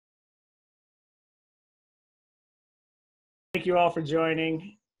Thank you all for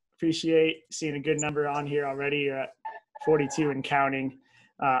joining. Appreciate seeing a good number on here already. You're at 42 and counting.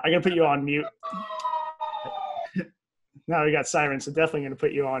 I'm going to put you on mute. Now we got sirens, so definitely going to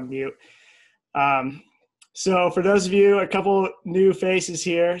put you on mute. So for those of you, a couple new faces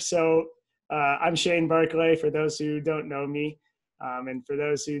here. So I'm Shane Barclay, for those who don't know me. And for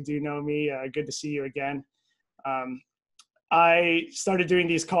those who do know me, good to see you again. I started doing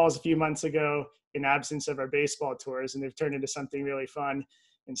these calls a few months ago in absence of our baseball tours, and they've turned into something really fun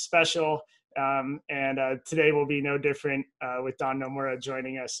and special. Today will be no different with Don Nomura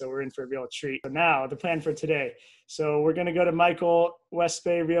joining us, so we're in for a real treat. So now, the plan for today. So we're going to go to Michael West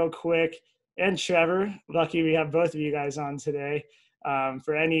Bay real quick, and Trevor. Lucky we have both of you guys on today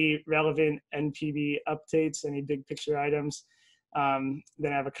for any relevant NPB updates, any big picture items. Then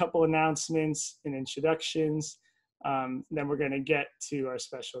I have a couple announcements and introductions. Then we're going to get to our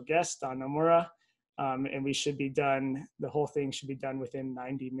special guest, Don Nomura, and we should be done. The whole thing should be done within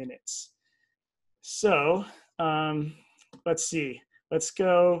 90 minutes. So let's see. Let's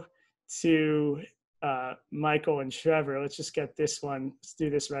go to Michael and Trevor. Let's just get this one. Let's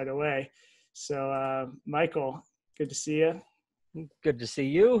do this right away. So Michael, good to see you. Good to see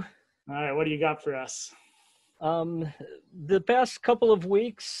you. All right, what do you got for us? The past couple of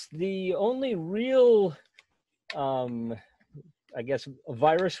weeks, the only real I guess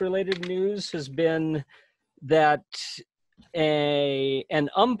virus-related news has been that an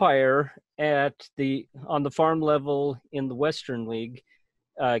umpire on the farm level in the Western League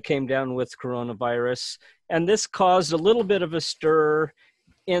came down with coronavirus, and this caused a little bit of a stir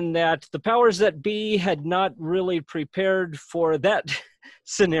in that the powers that be had not really prepared for that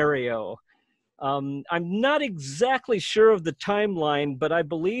scenario. I'm not exactly sure of the timeline, but I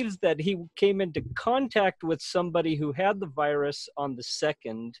believe that he came into contact with somebody who had the virus on the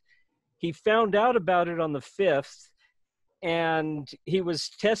 2nd. He found out about it on the 5th, and he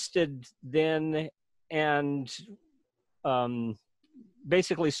was tested then and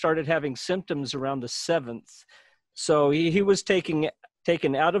basically started having symptoms around the 7th. So he was taken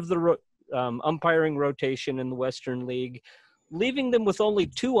out of the umpiring rotation in the Western League, leaving them with only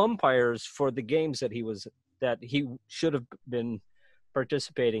 2 umpires for the games that he should have been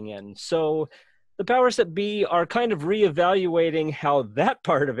participating in. So the powers that be are kind of reevaluating how that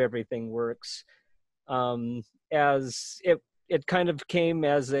part of everything works, as it kind of came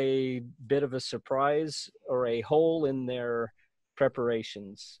as a bit of a surprise or a hole in their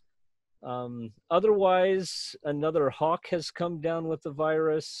preparations. Otherwise, another hawk has come down with the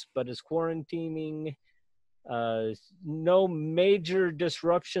virus, but is quarantining. No major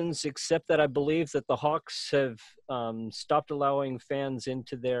disruptions, except that I believe that the Hawks have stopped allowing fans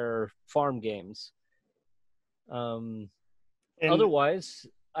into their farm games. Otherwise,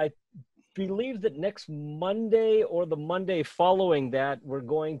 I believe that next Monday or the Monday following that, we're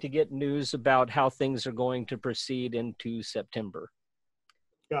going to get news about how things are going to proceed into September.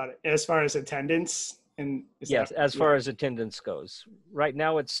 Got it. As far as attendance? As far as attendance goes. Right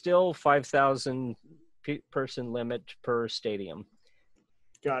now, it's still 5,000 person limit per stadium.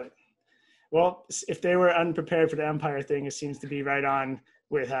 Got it. Well, if they were unprepared for the umpire thing, it seems to be right on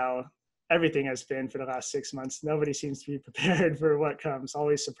with how everything has been for the last 6 months. Nobody seems to be prepared for what comes.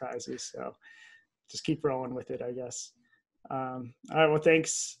 Always surprises. So just keep rolling with it, I guess. All right. Well,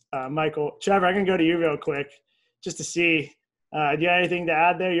 thanks, Michael. Trevor, I'm going to go to you real quick just to see, do you have anything to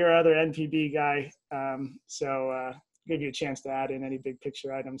add there? You're our other NPB guy. So give you a chance to add in any big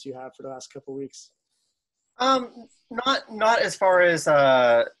picture items you have for the last couple of weeks. Not as far as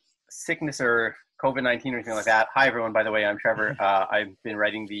sickness or COVID-19 or anything like that. Hi, everyone. By the way, I'm Trevor. I've been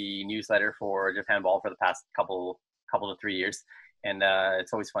writing the newsletter for JapanBall's for the past couple to 3 years, and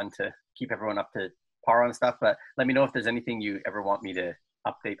it's always fun to keep everyone up to par on stuff. But let me know if there's anything you ever want me to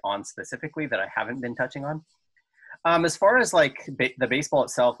update on specifically that I haven't been touching on. As far as like the baseball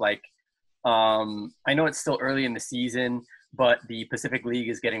itself, like I know it's still early in the season, but the Pacific League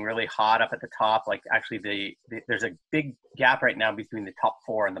is getting really hot up at the top. Like actually there's a big gap right now between the top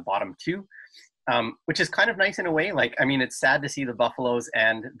 4 and the bottom 2, which is kind of nice in a way. Like, I mean, it's sad to see the Buffaloes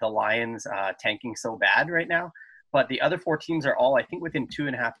and the Lions tanking so bad right now, but the other 4 teams are all, I think, within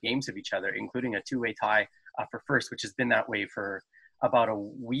 2.5 games of each other, including a 2-way tie for first, which has been that way for about a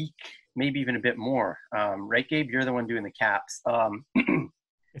week, maybe even a bit more. Right, Gabe? You're the one doing the caps.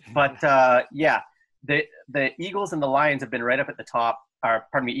 Yeah. The Eagles and the Lions have been right up at the top,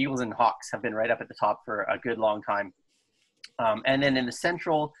 Eagles and Hawks have been right up at the top for a good long time. And then in the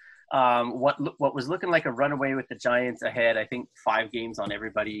Central, what was looking like a runaway with the Giants ahead, I think 5 games on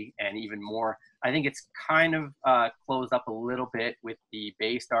everybody and even more. I think it's kind of closed up a little bit with the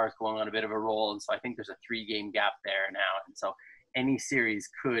Bay Stars going on a bit of a roll. And so I think there's a 3-game gap there now. And so any series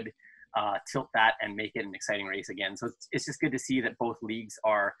could tilt that and make it an exciting race again. So it's just good to see that both leagues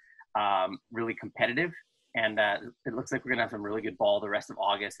are really competitive. And it looks like we're going to have some really good ball the rest of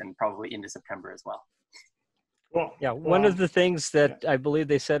August and probably into September as well. Well, yeah, one of the things that I believe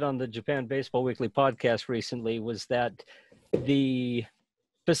they said on the Japan Baseball Weekly podcast recently was that the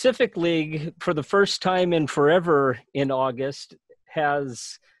Pacific League, for the first time in forever in August,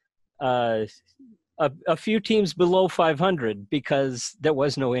 has a few teams below 500 because there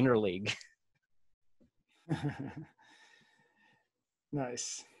was no interleague.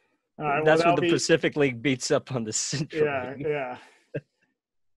 Nice. All right, That's what the Pacific League beats up on the Central League. Yeah.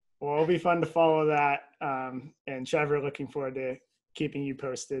 Well, it'll be fun to follow that. And Trevor, looking forward to keeping you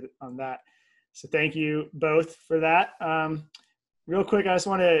posted on that. So thank you both for that. Real quick, I just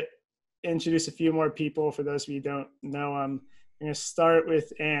want to introduce a few more people. For those of you who don't know, I'm going to start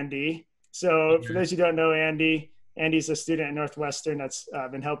with Andy. So for those of you who don't know Andy's a student at Northwestern that's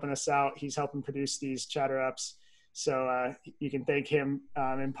been helping us out. He's helping produce these chatter ups. So you can thank him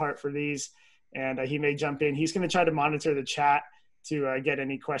in part for these. And he may jump in. He's going to try to monitor the chat to get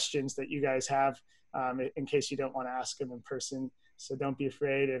any questions that you guys have in case you don't want to ask them in person. So don't be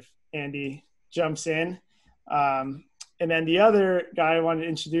afraid if Andy jumps in. And then the other guy I wanted to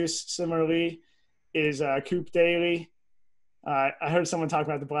introduce similarly is Coop Daly. I heard someone talk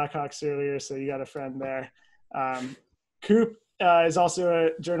about the Blackhawks earlier, so you got a friend there. Coop is also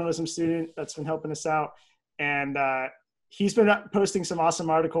a journalism student that's been helping us out. And he's been posting some awesome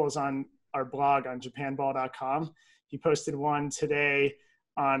articles on our blog on JapanBall.com. He posted one today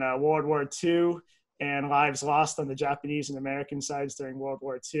on World War II and lives lost on the Japanese and American sides during World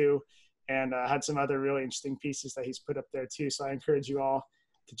War II, and had some other really interesting pieces that he's put up there too. So I encourage you all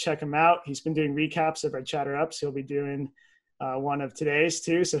to check him out. He's been doing recaps of our chatter ups. He'll be doing one of today's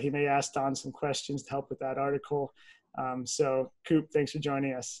too. So he may ask Don some questions to help with that article. So Coop, thanks for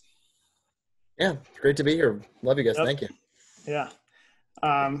joining us. Yeah, great to be here. Love you guys. Yep. Thank you. Yeah.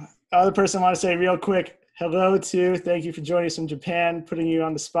 Other person I want to say real quick, hello to, thank you for joining us from Japan, putting you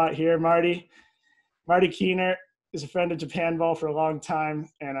on the spot here, Marty. Marty Keener is a friend of Japan Ball for a long time,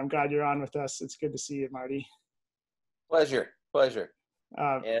 and I'm glad you're on with us. It's good to see you, Marty. Pleasure.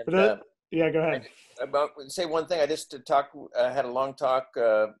 Yeah, go ahead. About say one thing. I just had a long talk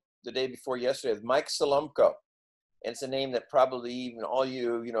the day before yesterday with Mike Solomko. And it's a name that probably even all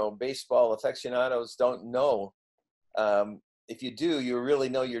you baseball aficionados don't know. If you do, you really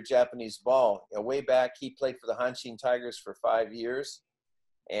know your Japanese ball. Way back, he played for the Hanshin Tigers for 5 years.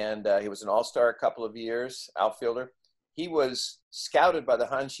 And he was an all-star a couple of years, outfielder. He was scouted by the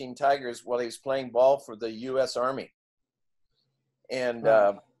Hanshin Tigers while he was playing ball for the U.S. Army. And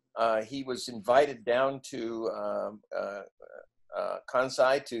he was invited down to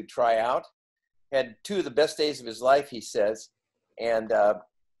Kansai to try out. Had 2 of the best days of his life, he says. And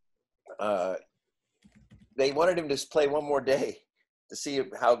they wanted him to play one more day to see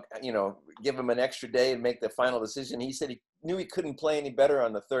how, give him an extra day and make the final decision. He said he knew he couldn't play any better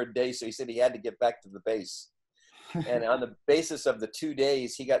on the 3rd day, so he said he had to get back to the base. And on the basis of the 2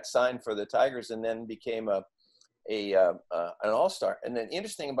 days, he got signed for the Tigers and then became an all-star. And then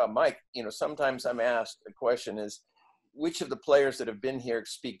interesting about Mike, sometimes I'm asked, the question is, which of the players that have been here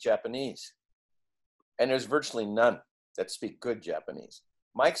speak Japanese? And there's virtually none that speak good Japanese.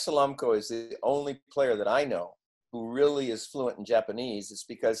 Mike Solomko is the only player that I know who really is fluent in Japanese. It's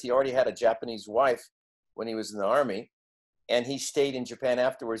because he already had a Japanese wife when he was in the Army, and he stayed in Japan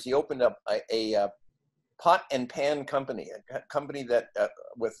afterwards. He opened up a pot and pan company, a company that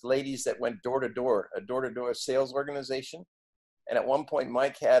with ladies that went door to door, a door-to-door sales organization. And at one point,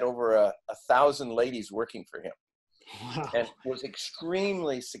 Mike had over 1,000 ladies working for him. Wow. And was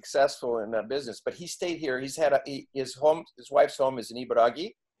extremely successful in that business. But he stayed here. He's had his wife's home is in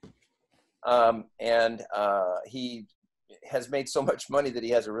Ibaraki, and he has made so much money that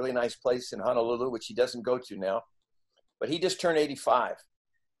he has a really nice place in Honolulu, which he doesn't go to now. But he just turned 85,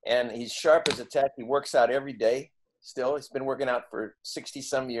 and he's sharp as a tack. He works out every day. Still, he's been working out for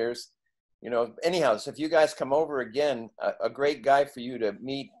 60-some years. Anyhow, so if you guys come over again, a great guy for you to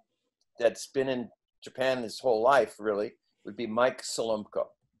meet that's been in Japan his whole life really would be Mike Solomko.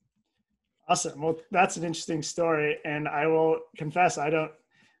 Awesome. Well, that's an interesting story, and I will confess I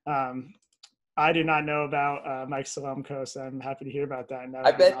do not know about Mike Solomko, so I'm happy to hear about that. And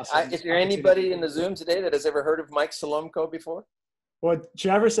I bet. Is there anybody in the Zoom today that has ever heard of Mike Solomko before? Well,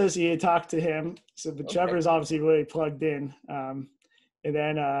 Trevor says he had talked to him, but Trevor is obviously really plugged in. And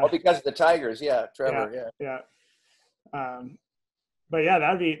then because of the Tigers, yeah, Trevor, yeah. But yeah,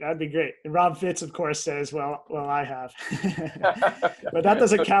 that'd be great. And Rob Fitz, of course, says, well, I have, but that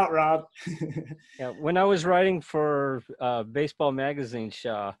doesn't count, Rob. Yeah, when I was writing for Baseball Magazine,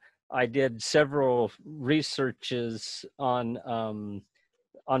 Shaw, I did several researches on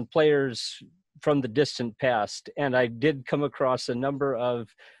players from the distant past, and I did come across a number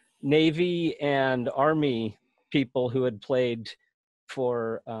of Navy and Army people who had played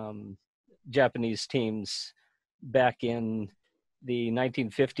for Japanese teams back in the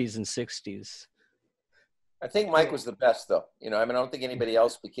 1950s and 60s. I think Mike was the best, though. I don't think anybody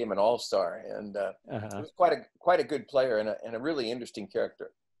else became an all-star, and he was quite a good player and a really interesting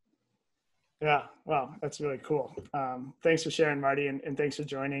character. Yeah, well, that's really cool. Thanks for sharing, Marty, and thanks for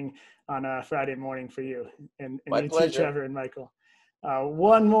joining on a Friday morning for you. And My you pleasure. too, Trevor and Michael.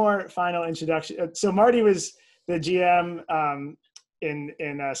 One more final introduction. So Marty was the GM in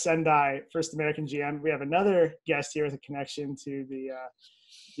Sendai, first American GM. We have another guest here with a connection to the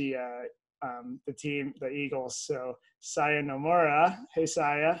team, the Eagles. So Saya Nomura. Hey,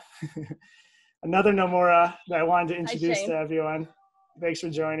 Saya. Another Nomura that I wanted to introduce to everyone. Thanks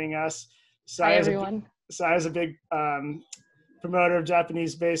for joining us. Hi, everyone. Saya's a big promoter of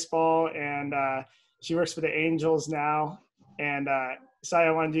Japanese baseball, and she works for the Angels now. And Saya,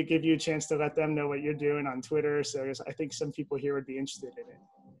 I wanted to give you a chance to let them know what you're doing on Twitter. So I think some people here would be interested in it.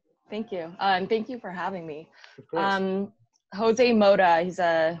 Thank you. And thank you for having me. Of course. Jose Mota, he's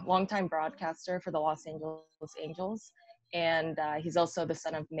a longtime broadcaster for the Los Angeles Angels. And he's also the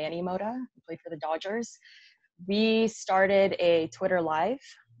son of Manny Mota, who played for the Dodgers. We started a Twitter Live.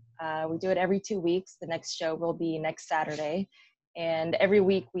 We do it every 2 weeks. The next show will be next Saturday. And every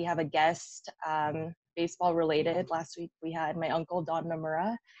week we have a guest, baseball related. Last week we had my uncle, Don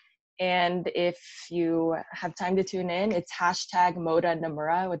Nomura. And if you have time to tune in, it's hashtag Mota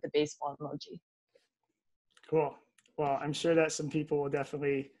Nomura with the baseball emoji. Cool. Well, I'm sure that some people will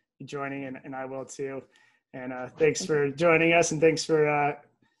definitely be joining, and I will too. And thanks for joining us, and thanks for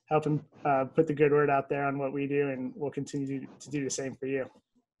helping put the good word out there on what we do, and we'll continue to do the same for you.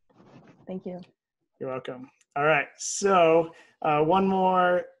 Thank you. You're welcome. All right. So one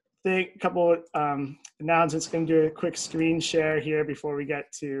more thing, couple announcements. Going to do a quick screen share here before we get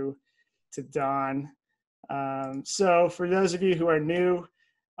to Don. So for those of you who are new,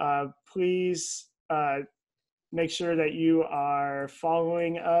 please make sure that you are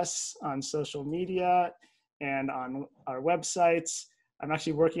following us on social media and on our websites. I'm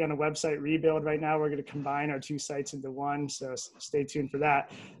actually working on a website rebuild right now. We're going to combine our two sites into one, so stay tuned for that.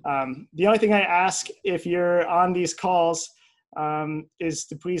 The only thing I ask if you're on these calls is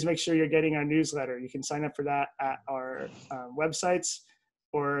to please make sure you're getting our newsletter. You can sign up for that at our websites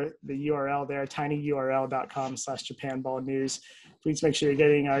or the URL there, tinyurl.com/JapanBallNews. Please make sure you're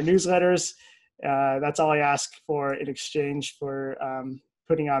getting our newsletters. That's all I ask for in exchange for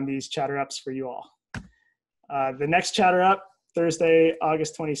putting on these chatter ups for you all. The next chatter up, Thursday,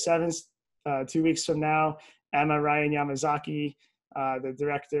 August 27th, 2 weeks from now, Emma Ryan Yamazaki, the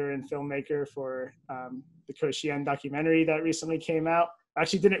director and filmmaker for the Koshien documentary that recently came out.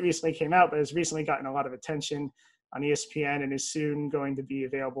 Actually didn't recently came out, but has recently gotten a lot of attention on ESPN and is soon going to be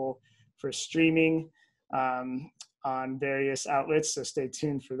available for streaming on various outlets. So stay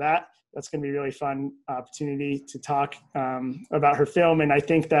tuned for that. That's going to be a really fun opportunity to talk about her film. And I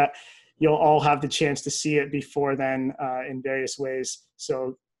think that you'll all have the chance to see it before then in various ways.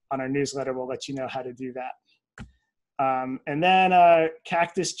 So on our newsletter, we'll let you know how to do that. And then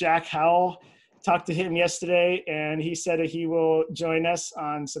Cactus Jack Howell, talked to him yesterday, and he said that he will join us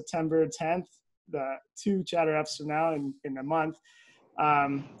on September 10th, the 2 chatter ups from now in a month.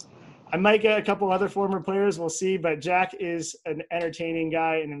 I might get a couple other former players, we'll see, but Jack is an entertaining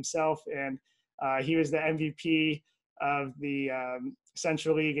guy in himself, and he was the MVP of the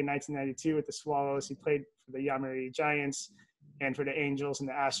Central League in 1992 with the Swallows. He played for the Yomiuri Giants and for the Angels and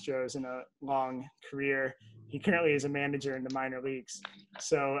the Astros in a long career. He currently is a manager in the minor leagues.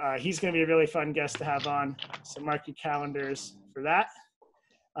 So he's going to be a really fun guest to have on. So mark your calendars for that.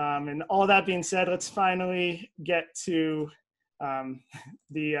 And all that being said, let's finally get to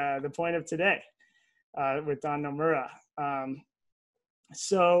the point of today with Don Nomura.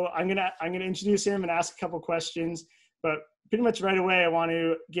 So I'm gonna introduce him and ask a couple questions, but pretty much right away I want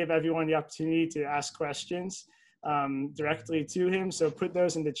to give everyone the opportunity to ask questions directly to him. So put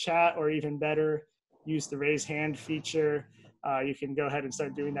those in the chat, or even better, use the raise hand feature. You can go ahead and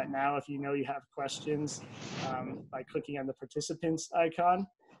start doing that now if you know you have questions by clicking on the participants icon.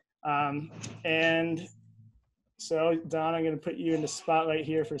 And so Don, I'm going to put you in the spotlight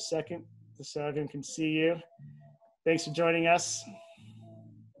here for a second so everyone can see you. Thanks for joining us.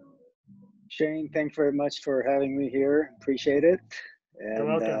 Shane, thanks very much for having me here. Appreciate it. You're And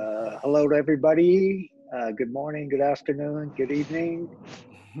welcome. hello to everybody. Good morning, good afternoon, good evening.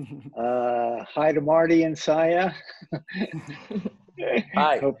 Hi to Marty and Saya.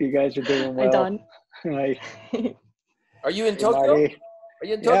 Hi. Hope you guys are doing Hi, well. Don. Hi. Are you in Hey, Tokyo? Marty. Are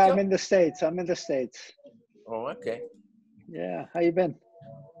you in Yeah, Tokyo? I'm in the States. Oh, okay. Yeah, how you been?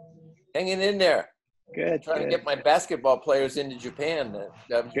 Hanging in there. Good, Trying to good, get my basketball players into Japan.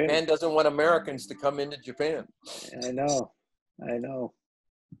 good. Japan doesn't want Americans to come into Japan. I know.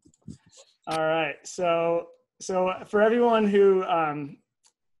 All right. So for everyone who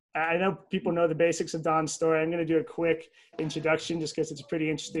I know people know the basics of Don's story. I'm going to do a quick introduction just because it's a pretty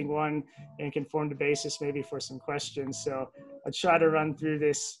interesting one and can form the basis maybe for some questions. So I'll try to run through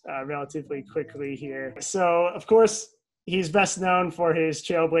this relatively quickly here. So of course, he's best known for his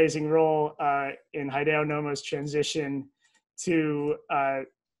trailblazing role in Hideo Nomo's transition to the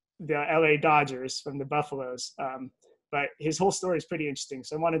LA Dodgers from the Buffaloes. But his whole story is pretty interesting.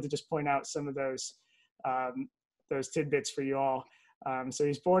 So I wanted to just point out some of those tidbits for you all. So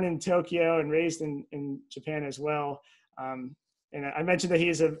he's born in Tokyo and raised in Japan as well. And I mentioned that he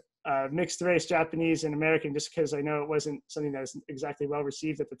is a mixed race Japanese and American just because I know it wasn't something that was exactly well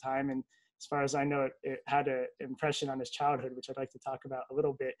received at the time. And as far as I know, it had an impression on his childhood, which I'd like to talk about a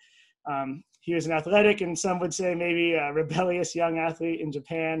little bit. He was an athletic and some would say maybe a rebellious young athlete in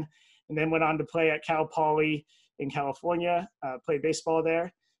Japan, and then went on to play at Cal Poly in California, played baseball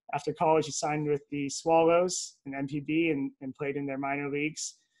there. After college, he signed with the Swallows in MPB and played in their minor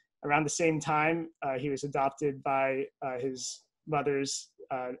leagues. Around the same time, he was adopted by his mother's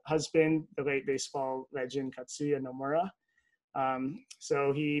husband, the late baseball legend Katsuya Nomura.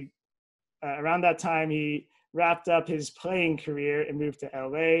 So he, around that time, he wrapped up his playing career and moved to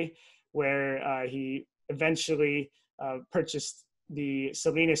LA, where he eventually purchased the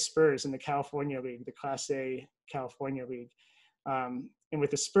Salinas Spurs in the California League, the Class A California League. And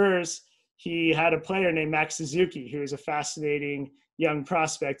with the Spurs, he had a player named Max Suzuki, who was a fascinating young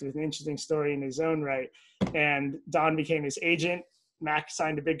prospect with an interesting story in his own right. And Don became his agent. Max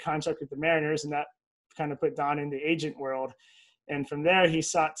signed a big contract with the Mariners, and that kind of put Don in the agent world. And from there, he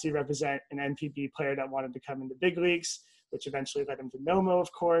sought to represent an NPB player that wanted to come into big leagues, which eventually led him to Nomo, of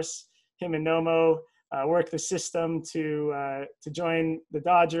course. Him and Nomo worked the system to join the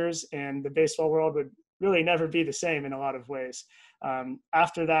Dodgers, and the baseball world would really never be the same in a lot of ways.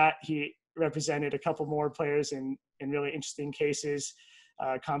 After that, he represented a couple more players in really interesting cases,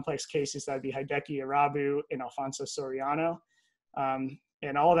 complex cases. That'd be Hideki Irabu and Alfonso Soriano.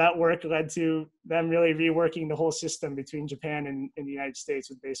 And all that work led to them really reworking the whole system between Japan and the United States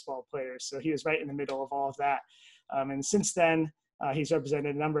with baseball players. So he was right in the middle of all of that. And since then, he's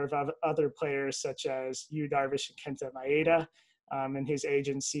represented a number of other players such as Yu Darvish and Kenta Maeda. And his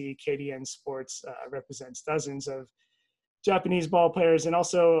agency, KDN Sports, represents dozens of Japanese ball players and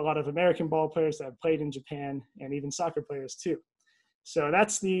also a lot of American ball players that have played in Japan, and even soccer players too. So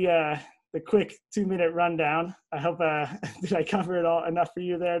that's the quick 2-minute rundown. I hope did I cover it all enough for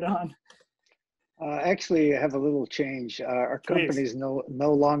you there, Don? Actually, I have a little change. Our company is no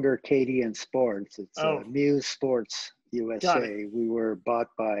longer KDN Sports. It's Muse Sports USA. We were bought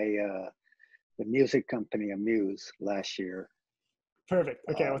by the music company Muse last year. Perfect.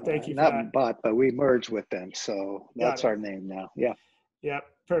 Okay. Well, thank you for not that. bought, but we merged with them. So that's our name now. Yeah. Yeah.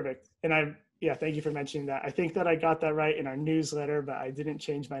 Perfect. And thank you for mentioning that. I think that I got that right in our newsletter, but I didn't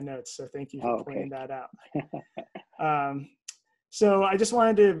change my notes. So thank you for pointing that out. So I just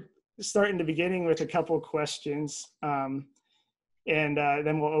wanted to start in the beginning with a couple of questions, and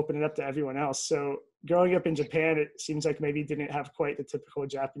then we'll open it up to everyone else. So growing up in Japan, it seems like maybe you didn't have quite the typical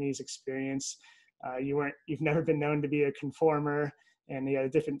Japanese experience. You've never been known to be a conformer, and you had a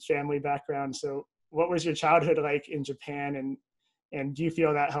different family background. So what was your childhood like in Japan, and do you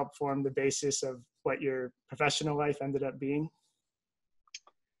feel that helped form the basis of what your professional life ended up being?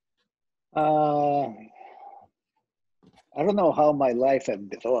 I don't know how my life had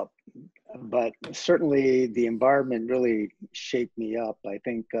developed, but certainly the environment really shaped me up. I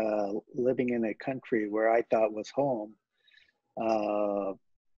think living in a country where I thought was home,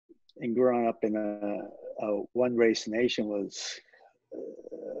 and growing up in a one-race nation was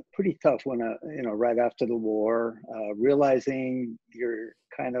pretty tough when, right after the war, realizing you're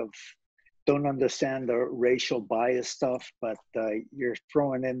kind of don't understand the racial bias stuff, but you're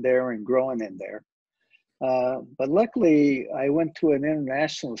thrown in there and growing in there. But luckily, I went to an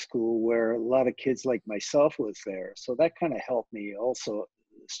international school where a lot of kids like myself was there. So that kind of helped me also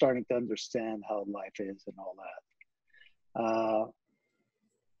starting to understand how life is and all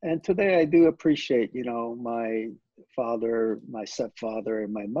that. And today I do appreciate, my father, my stepfather,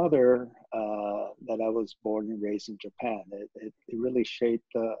 and my mother, that I was born and raised in Japan. It really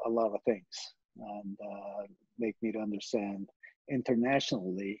shaped a lot of things and make me to understand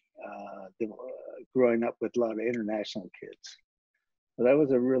internationally, growing up with a lot of international kids. So that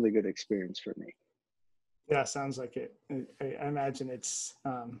was a really good experience for me. Yeah, sounds like it. I imagine it's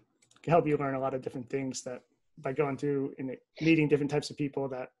can help you learn a lot of different things that by going through and meeting different types of people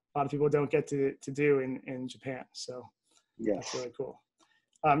that a lot of people don't get to do in Japan. So yes, that's really cool.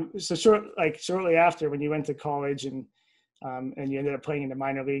 So shortly after when you went to college and you ended up playing in the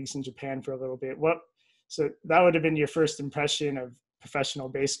minor leagues in Japan for a little bit, so that would have been your first impression of professional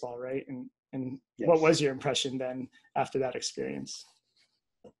baseball, right? And yes. What was your impression then after that experience?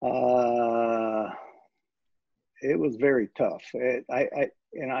 It was very tough.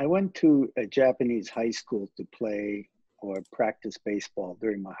 I went to a Japanese high school to play or practice baseball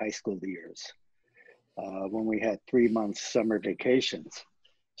during my high school years when we had 3 months summer vacations.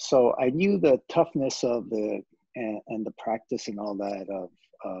 So I knew the toughness of and the practice and all that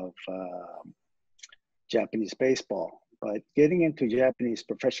of Japanese baseball. But getting into Japanese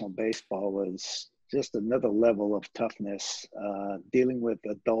professional baseball was just another level of toughness, dealing with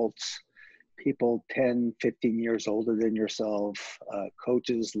adults, people 10, 15 years older than yourself,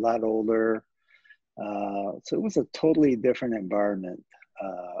 coaches a lot older. So it was a totally different environment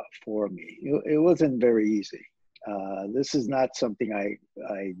for me. It wasn't very easy. This is not something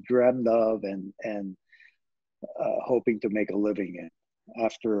I dreamed of and hoping to make a living in.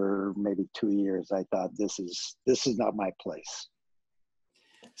 After maybe 2 years, I thought this is not my place.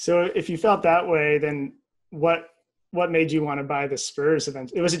 So if you felt that way, then what made you want to buy the Spurs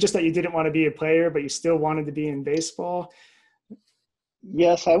event? Was it just that you didn't want to be a player, but you still wanted to be in baseball?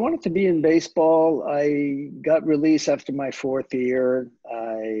 Yes, I wanted to be in baseball. I got released after my 4th year.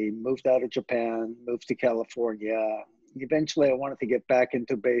 I moved out of Japan, moved to California. Eventually, I wanted to get back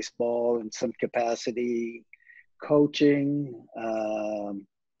into baseball in some capacity, coaching,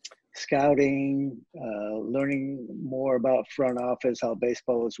 scouting, learning more about front office, how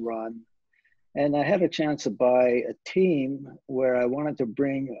baseball is run. And I had a chance to buy a team where I wanted to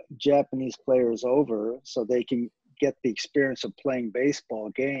bring Japanese players over so they can get the experience of playing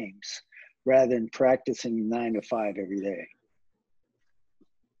baseball games rather than practicing 9 to 5 every day.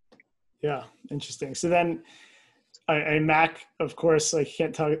 Yeah, interesting. So then, Mac, of course, like you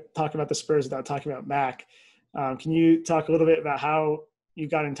can't talk about the Spurs without talking about Mac. Can you talk a little bit about how you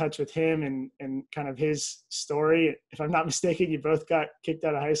got in touch with him and kind of his story? If I'm not mistaken, you both got kicked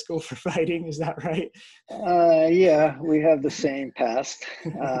out of high school for fighting. Is that right? Yeah, we have the same past.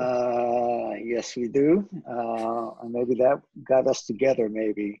 Yes, we do. Maybe that got us together,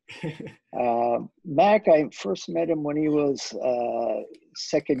 maybe. Mac, I first met him when he was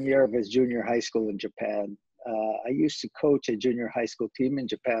second year of his junior high school in Japan. I used to coach a junior high school team in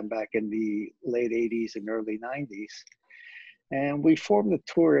Japan back in the late 80s and early 90s. And we formed a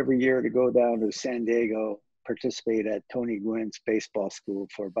tour every year to go down to San Diego, participate at Tony Gwynn's baseball school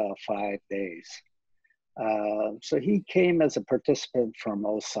for about 5 days. So he came as a participant from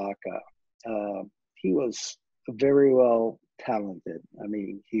Osaka. He was very well talented. I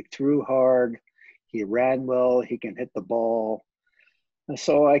mean, he threw hard, he ran well, he can hit the ball. And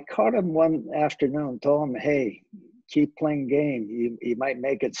so I caught him one afternoon, told him, hey, keep playing game. You might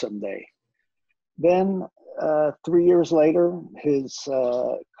make it someday. Then 3 years later, his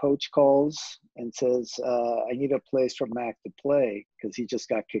coach calls and says, I need a place for Mac to play because he just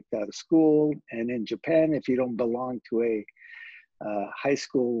got kicked out of school. And in Japan, if you don't belong to a high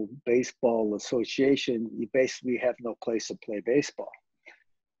school baseball association, you basically have no place to play baseball.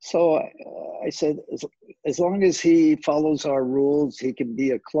 So I said, as long as he follows our rules, he can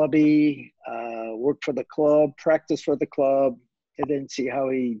be a clubby, work for the club, practice for the club, and then see how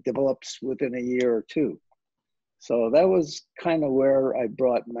he develops within a year or two. So that was kind of where I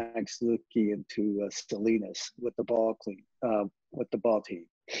brought Max Luecke into Salinas with the ball team.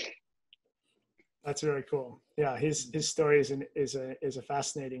 That's really cool. Yeah, his story is a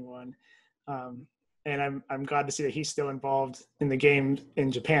fascinating one, and I'm glad to see that he's still involved in the game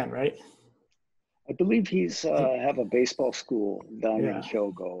in Japan, right? I believe he's have a baseball school down in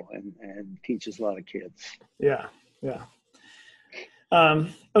Hyogo and teaches a lot of kids. Yeah.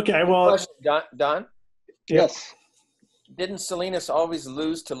 Okay. Well, question, Don. Yes. Didn't Salinas always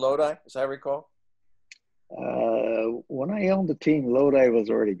lose to Lodi, as I recall? when I owned the team, Lodi was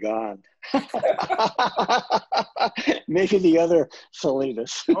already gone. Maybe the other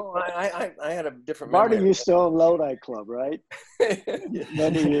Salinas. Oh, I had a different Marty memory. used to own Lodi Club, right?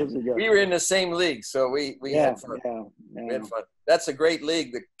 Many years ago. We were in the same league, so we had fun. Yeah. We had fun. That's a great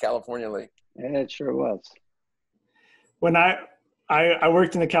league, the California League. Yeah, it sure was. When I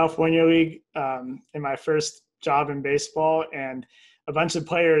worked in the California League in my first job in baseball, and a bunch of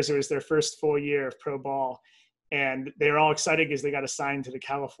players, it was their first full year of pro ball, and they were all excited because they got assigned to the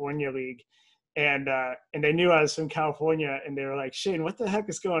California League, and they knew I was from California, and they were like, Shane, what the heck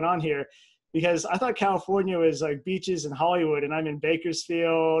is going on here? Because I thought California was like beaches and Hollywood, and I'm in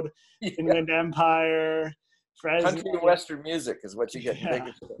Bakersfield, Inland Empire, Fresno. Country and Western music is what you get in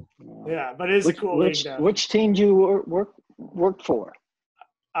Bakersfield. Yeah, but it is a cool league, though. Which team do you worked for?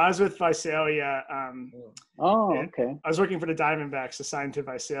 I was with Visalia. Okay. I was working for the Diamondbacks, assigned to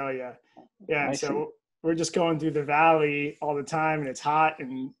Visalia. Yeah, and so we're just going through the valley all the time, and it's hot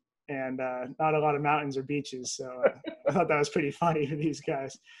and not a lot of mountains or beaches. So I thought that was pretty funny for these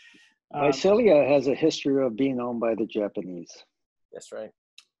guys. Visalia has a history of being owned by the Japanese. That's right.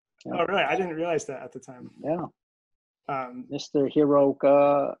 Yeah. Oh, really? I didn't realize that at the time. Yeah. Mr.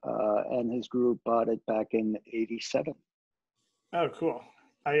 Hiroka and his group bought it back in '87. Oh, cool.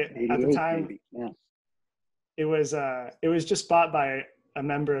 At the time, maybe. Yeah. It was just bought by a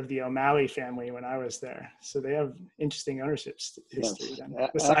member of the O'Malley family when I was there. So they have interesting ownership history. Yes. Then.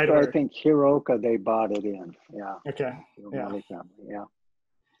 After I think Hiroka, they bought it in. Yeah. Okay. The O'Malley family. Yeah.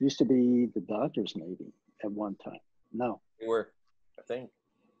 Used to be the Dodgers maybe at one time. No. They were, I think.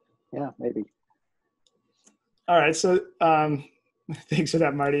 Yeah, maybe. All right. So thanks for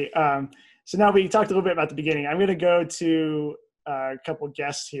that, Marty. So now we talked a little bit about the beginning. I'm going to go to a couple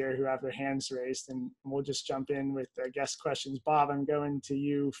guests here who have their hands raised, and we'll just jump in with the guest questions. Bob, I'm going to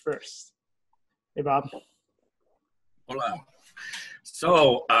you first. Hey, Bob. Hola.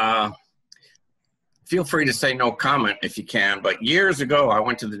 So feel free to say no comment if you can, but years ago I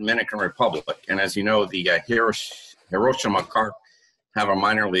went to the Dominican Republic, and as you know, the Hiroshima Carp have a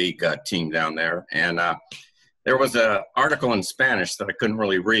minor league team down there, and there was an article in Spanish that I couldn't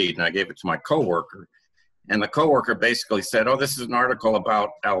really read, and I gave it to my coworker. And the coworker basically said, oh, this is an article about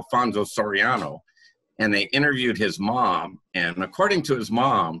Alfonso Soriano. And they interviewed his mom. And according to his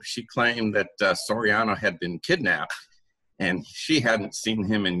mom, she claimed that Soriano had been kidnapped and she hadn't seen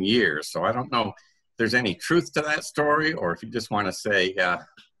him in years. So I don't know if there's any truth to that story, or if you just want to say,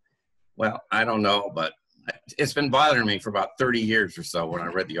 well, I don't know, but it's been bothering me for about 30 years or so when I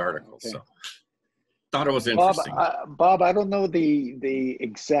read the article. Okay. So thought it was interesting. Bob, I don't know the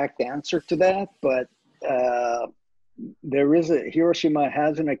exact answer to that, but there is Hiroshima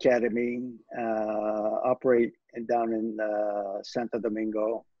has an academy operate down in Santo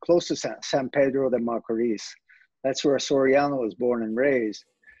Domingo, close to San Pedro de Macorís. That's where Soriano was born and raised.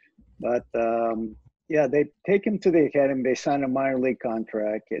 But yeah, they take him to the academy. They sign a minor league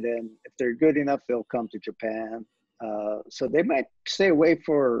contract, and then if they're good enough, they'll come to Japan. So they might stay away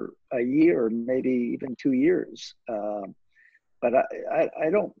for a year, or maybe even 2 years. But I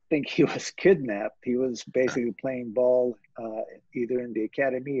don't think he was kidnapped. He was basically playing ball either in the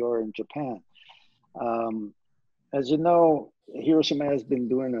academy or in Japan. As you know, Hiroshima has been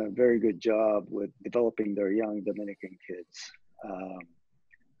doing a very good job with developing their young Dominican kids.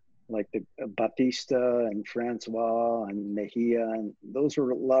 Like the Batista and Francois and Mejia, and those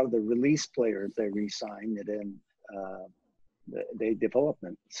were a lot of the release players they re-signed, and then they developed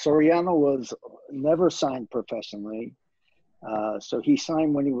them. Soriano was never signed professionally. So he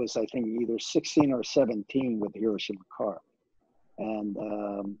signed when he was, I think, either 16 or 17 with Hiroshima Carp. And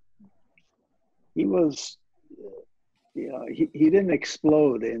he was, he didn't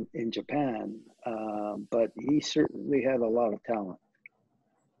explode in Japan, but he certainly had a lot of talent.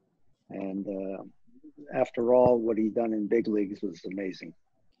 And after all, what he done in big leagues was amazing.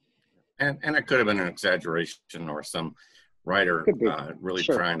 And it could have been an exaggeration, or some writer really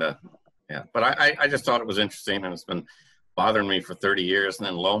trying to, yeah. But I just thought it was interesting, and it's been bothering me for 30 years, and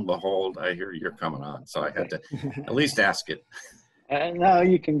then lo and behold, I hear you're coming on, so I had to at least ask it. And now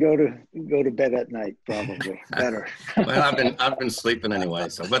you can go to bed at night, probably better. Well, I've been sleeping anyway.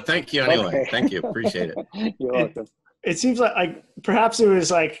 So, but thank you anyway. Okay. Thank you, appreciate it. You're welcome. It seems like perhaps it was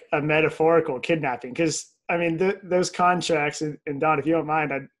like a metaphorical kidnapping, because I mean those contracts. And Don, if you don't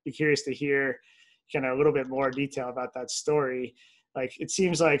mind, I'd be curious to hear kind of a little bit more detail about that story. Like it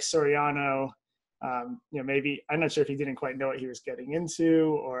seems like Soriano. Maybe I'm not sure if he didn't quite know what he was getting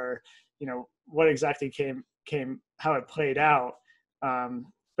into, or what exactly came how it played out. But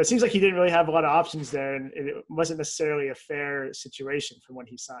it seems like he didn't really have a lot of options there, and it wasn't necessarily a fair situation from when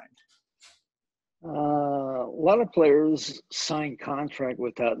he signed. A lot of players sign contract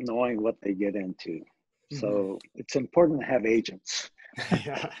without knowing what they get into. So it's important to have agents.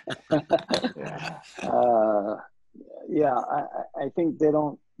 Yeah. Yeah. I think they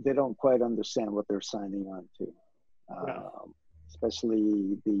don't quite understand what they're signing on to.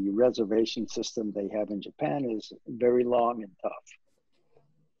 Especially the reservation system they have in Japan is very long and tough.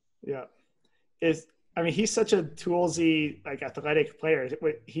 Yeah. He's such a toolsy, like, athletic player.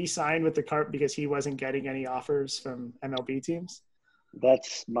 He signed with the Carp because he wasn't getting any offers from MLB teams?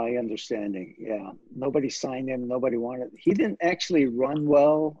 That's my understanding. Yeah. Nobody signed him. Nobody wanted. He didn't actually run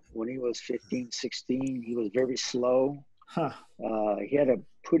well when he was 15, 16. He was very slow. Huh. He had a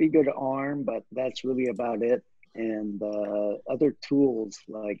pretty good arm, but that's really about it. And other tools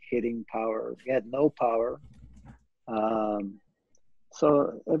like hitting power. He had no power.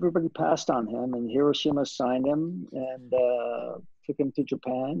 So everybody passed on him, and Hiroshima signed him and took him to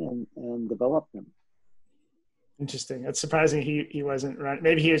Japan and developed him. Interesting. It's surprising he wasn't running.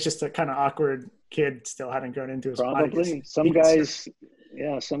 Maybe he was just a kind of awkward kid, still hadn't grown into his body. Probably. Some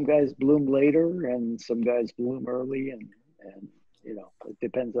guys bloom later, and some guys bloom early, and it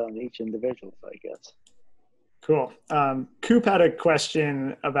depends on each individual, I guess. Cool. Coop had a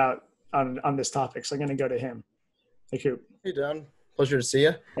question on this topic, so I'm going to go to him. Hey, Coop. Hey, Don. Pleasure to see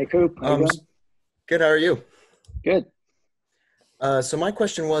you. Hey, Coop. How you doing? Good. How are you? Good. So my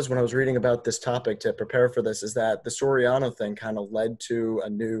question was, when I was reading about this topic to prepare for this, is that the Soriano thing kind of led to a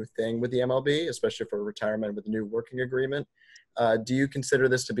new thing with the MLB, especially for retirement with a new working agreement. Do you consider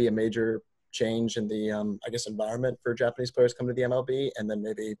this to be a major change in the, environment for Japanese players coming to the MLB, and then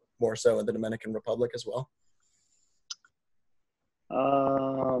maybe more so in the Dominican Republic as well?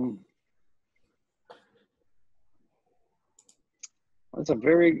 That's a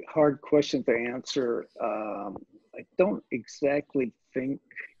very hard question to answer. I don't exactly think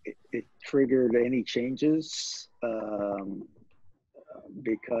it triggered any changes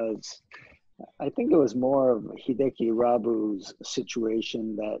because I think it was more of Hideki Rabu's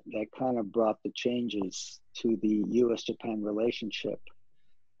situation that kind of brought the changes to the U.S.-Japan relationship.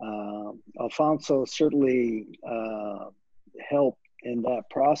 Alfonso certainly helped in that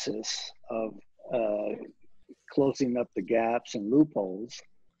process of closing up the gaps and loopholes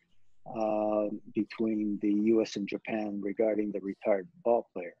between the U.S. and Japan regarding the retired ball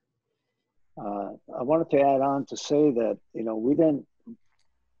player. I wanted to add on to say that, we didn't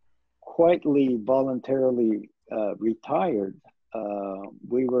quietly, voluntarily retired.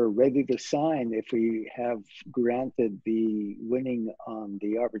 We were ready to sign if we have granted the winning on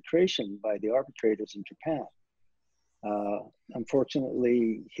the arbitration by the arbitrators in Japan.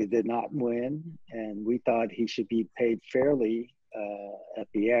 Unfortunately, he did not win, and we thought he should be paid fairly at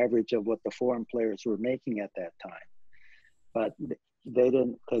the average of what the foreign players were making at that time. But they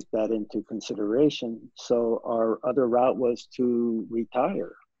didn't take that into consideration. So our other route was to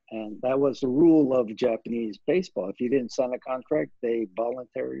retire. And that was the rule of Japanese baseball. If you didn't sign a contract, they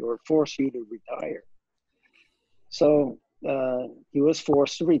voluntarily or force you to retire. So he was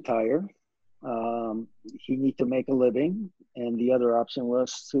forced to retire. He needed to make a living, and the other option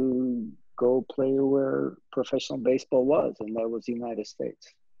was to go play where professional baseball was, and that was the United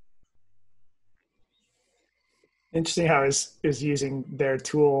States. Interesting how is using their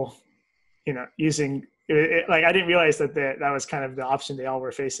tool, using it, like, I didn't realize that was kind of the option they all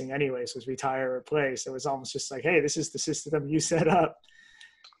were facing anyways, was retire or play. So it was almost just like, hey, this is the system you set up.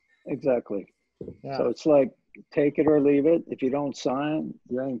 Exactly. Yeah. So it's like, take it or leave it. If you don't sign,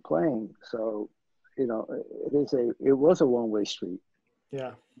 you ain't playing. So, it was a one-way street.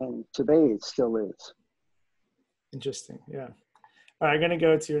 Yeah. And today it still is. Interesting. Yeah. All right, I'm going to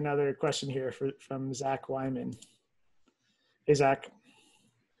go to another question here from Zach Wyman. Hey, Zach.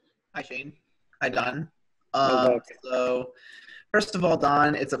 Hi, Shane. Hi, Don. Hi, Zach. So, first of all,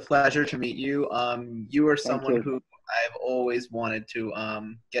 Don, it's a pleasure to meet you. You are someone who I've always wanted to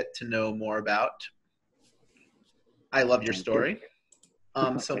get to know more about. I love your story.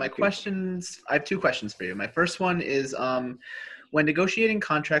 So my questions, I have two questions for you. My first one is, when negotiating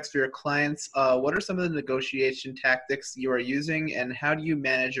contracts for your clients, what are some of the negotiation tactics you are using, and how do you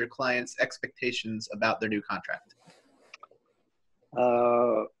manage your clients' expectations about their new contract?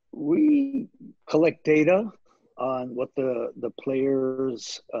 We collect data on what the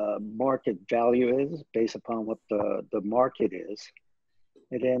player's market value is based upon what the market is.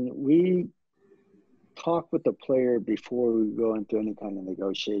 And then we talk with the player before we go into any kind of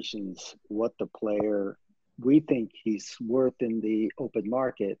negotiations, what the player, we think he's worth in the open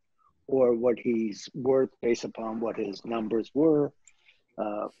market, or what he's worth based upon what his numbers were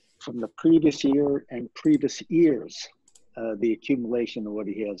from the previous year and previous years, the accumulation of what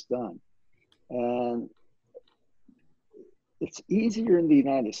he has done. And it's easier in the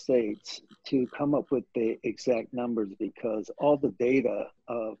United States to come up with the exact numbers because all the data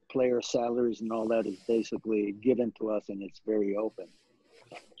of player salaries and all that is basically given to us and it's very open.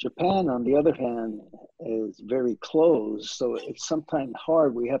 Japan, on the other hand, is very closed, so it's sometimes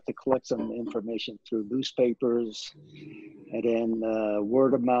hard. We have to collect some information through newspapers and then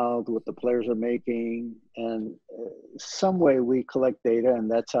word of mouth, what the players are making, and some way we collect data, and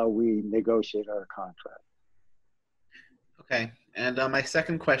that's how we negotiate our contract. Okay, and my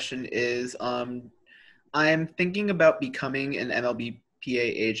second question is, I'm thinking about becoming an MLBPA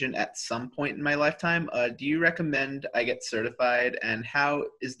agent at some point in my lifetime. Do you recommend I get certified, and how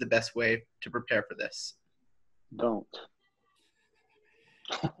is the best way to prepare for this? Don't.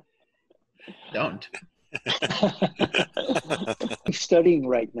 Don't. I'm studying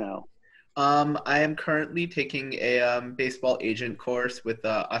right now. I am currently taking a baseball agent course with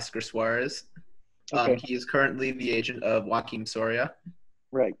Oscar Suarez. Okay. He is currently the agent of Joaquim Soria.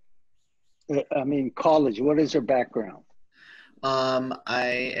 Right. I mean, college, what is your background?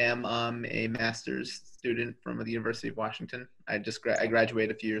 I am a master's student from the University of Washington. I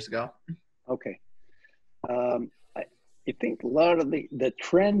graduated a few years ago. Okay. I think a lot of the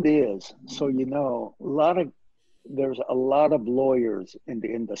trend is, so you know, there's a lot of lawyers in the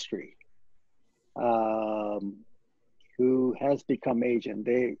industry who has become agent.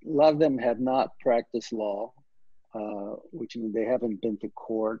 A lot of them have not practiced law, which means they haven't been to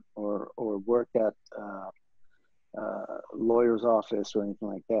court or worked at lawyer's office or anything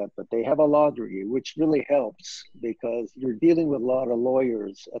like that, but they have a law degree, which really helps because you're dealing with a lot of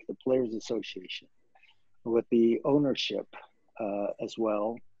lawyers at the Players Association with the ownership as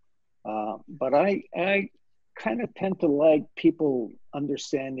well. But I kind of tend to like people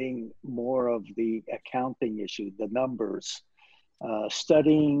understanding more of the accounting issue, the numbers,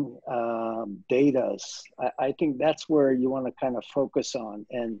 studying data. I think that's where you want to kind of focus on.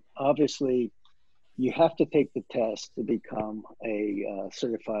 And obviously, you have to take the test to become a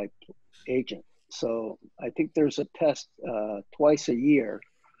certified agent. So I think there's a test twice a year,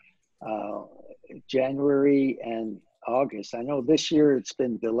 January and August. I know this year it's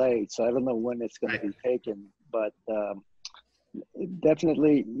been delayed, so I don't know when it's going to be taken, but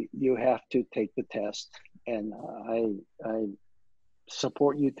definitely you have to take the test. And I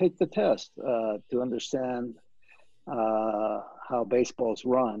support you take the test to understand how baseball's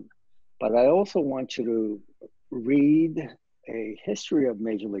run. But I also want you to read a history of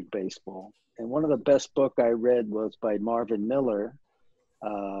Major League Baseball. And one of the best books I read was by Marvin Miller.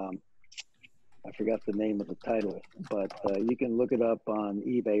 I forgot the name of the title, but you can look it up on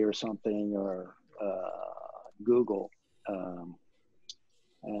eBay or something, or Google.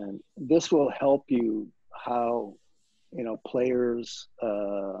 And this will help you how, you know, players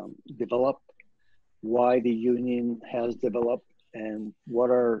develop, why the union has developed, and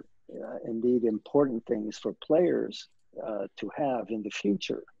what are indeed important things for players to have in the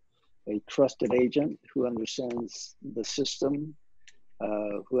future. A trusted agent who understands the system,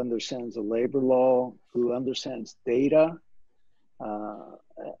 who understands the labor law, who understands data.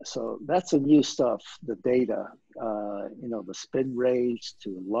 So that's the new stuff, the data, you know, the spin rates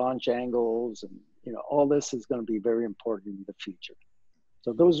to launch angles, and, you know, all this is going to be very important in the future.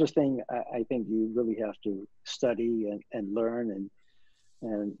 So those are things I think you really have to study and learn and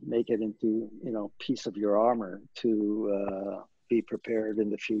make it into, you know, piece of your armor to be prepared in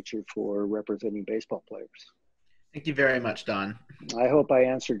the future for representing baseball players. Thank you very much, Don. I hope I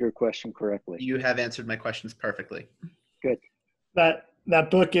answered your question correctly. You have answered my questions perfectly. Good.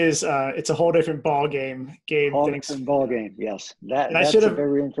 That book is it's a whole different ball game. Different ball game. Yes, that's a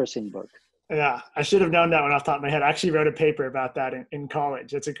very interesting book. Yeah, I should have known that one off the top of my head. I actually wrote a paper about that in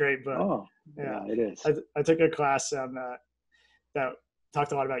college. It's a great book. Oh, yeah, it is. I took a class on that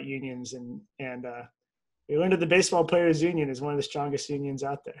talked a lot about unions, and we learned that the Baseball Players Union is one of the strongest unions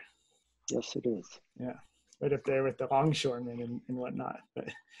out there. Yes, it is. Yeah, right up there with the longshoremen and whatnot. But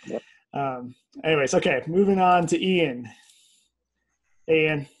yep. Anyways, okay, moving on to Ian. Hey,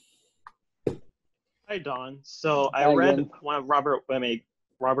 Ian. Hi, Don. So I read one of Robert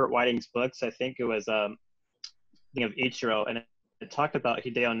Whiting's books. I think it was Thing of Ichiro, and it talked about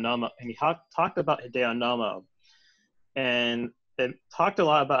Hideo Nomo, and he talked about Hideo Nomo, and it talked a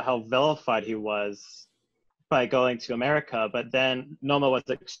lot about how vilified he was by going to America. But then Nomo was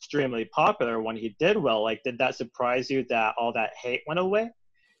extremely popular when he did well. Like, did that surprise you that all that hate went away?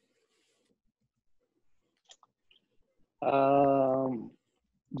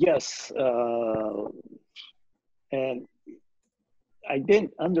 Yes, and I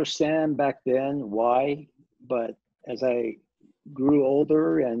didn't understand back then why, but as I grew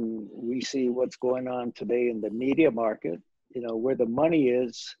older and we see what's going on today in the media market, you know, where the money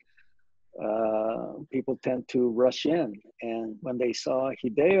is, people tend to rush in. And when they saw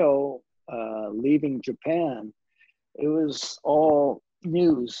Hideo leaving Japan, it was all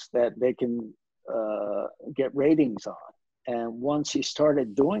news that they can get ratings on. And once he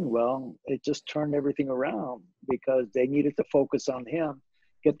started doing well, it just turned everything around because they needed to focus on him,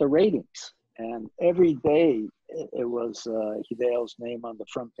 get the ratings. And every day it was Hideo's name on the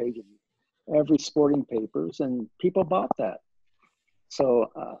front page of every sporting papers, and people bought that.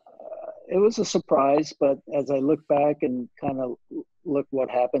 So it was a surprise, but as I look back and kind of look what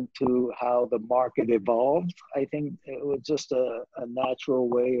happened to how the market evolved, I think it was just a natural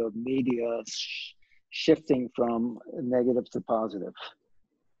way of media shifting from negative to positive.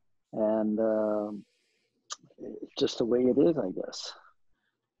 And it's just the way it is, I guess.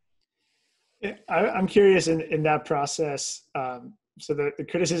 I'm curious in that process. So the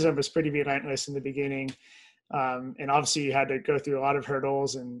criticism was pretty relentless in the beginning. And obviously you had to go through a lot of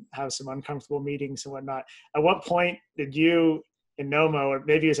hurdles and have some uncomfortable meetings and whatnot. At what point did you and Nomo, or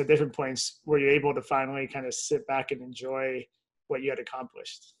maybe it's at different points, were you able to finally kind of sit back and enjoy what you had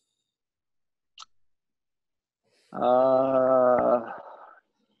accomplished?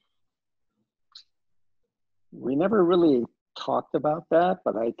 We never really talked about that,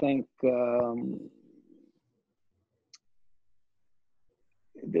 but I think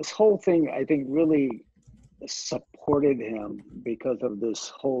this whole thing, I think, really supported him because of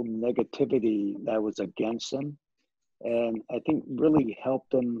this whole negativity that was against him. And I think really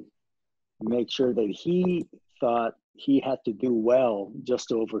helped him make sure that he thought he had to do well just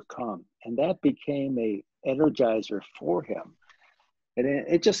to overcome. And that became a energizer for him. And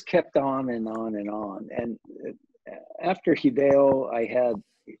it just kept on and on and on. And after Hideo, I had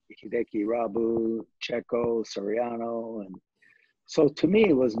Hideki Rabu, Checo, Soriano. And so to me,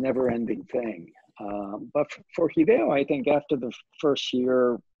 it was a never-ending thing. But for Hideo, I think after the first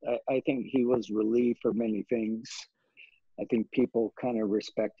year, I think he was relieved for many things. I think people kind of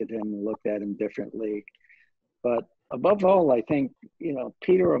respected him and looked at him differently. But above all, I think, you know,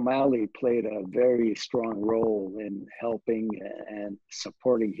 Peter O'Malley played a very strong role in helping and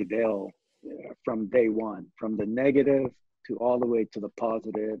supporting Hideo from day one, from the negative to all the way to the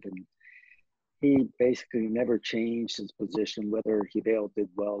positive. And he basically never changed his position, whether Hideo did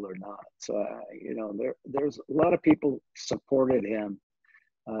well or not. So, you know, there's a lot of people supported him.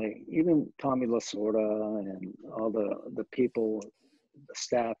 Even Tommy Lasorda and all the people, the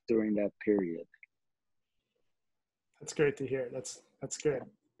staff during that period. That's great to hear. That's good.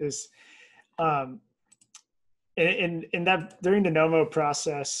 Is in that during the Nomo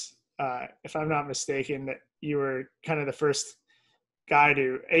process, if I'm not mistaken, that you were kind of the first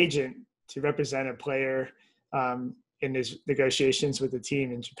agent to represent a player in his negotiations with the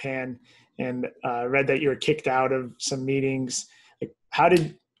team in Japan, and read that you were kicked out of some meetings. Like,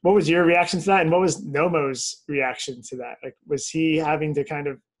 what was your reaction to that, and what was Nomo's reaction to that? Like, was he having to kind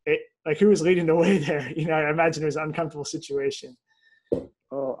of who was leading the way there? You know, I imagine it was an uncomfortable situation.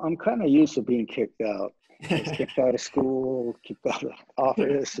 Well, I'm kind of used to being kicked out. I was kicked out of school, kicked out of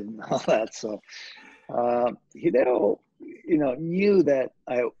office, and all that. So Hideo, you know, knew that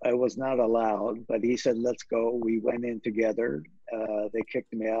I was not allowed, but he said, "Let's go." We went in together. They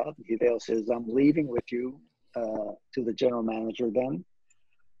kicked me out. Hideo says, "I'm leaving with you," to the general manager then.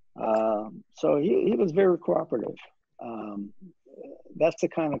 So he was very cooperative. That's the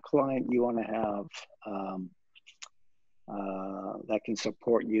kind of client you want to have, that can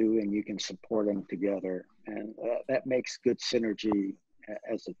support you and you can support them together. And that makes good synergy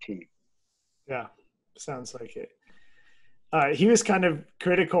as a team. Yeah, sounds like it. He was kind of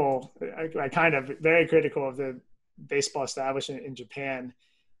critical, very critical of the baseball establishment in Japan.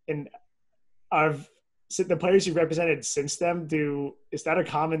 And so the players you represented since then, is that a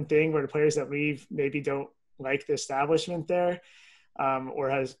common thing where the players that leave maybe don't like the establishment there? Or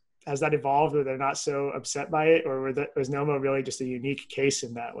has that evolved where they're not so upset by it? Or was Nomo really just a unique case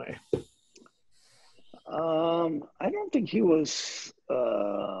in that way? I don't think he was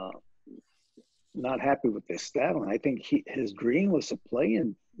not happy with the establishment. I think his dream was to play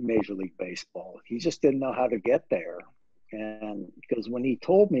in Major League Baseball. He just didn't know how to get there. And because when he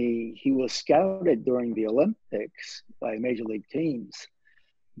told me he was scouted during the Olympics by major league teams,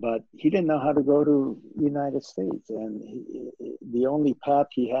 but he didn't know how to go to the United States. And the only path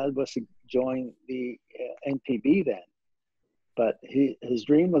he had was to join the NPB then. But his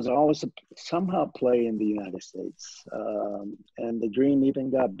dream was always to somehow play in the United States. And the dream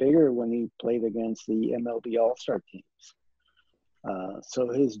even got bigger when he played against the MLB All-Star teams. So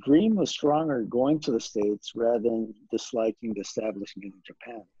his dream was stronger going to the States rather than disliking the establishment in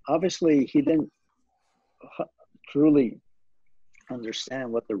Japan. Obviously, he didn't truly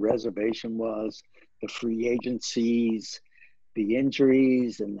understand what the reservation was, the free agencies, the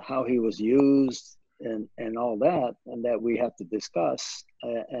injuries, and how he was used, and all that, and that we have to discuss.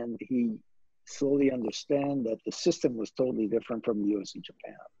 And he slowly understand that the system was totally different from US and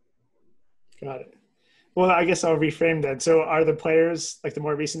Japan. Got it. Well, I guess I'll reframe that. So are the players, like the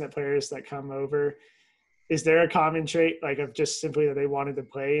more recent players that come over, is there a common trait, like of just simply that they wanted to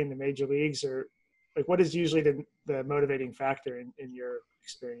play in the major leagues, or like what is usually the motivating factor in your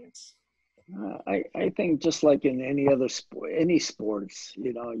experience? I think just like in any other sport, any sports,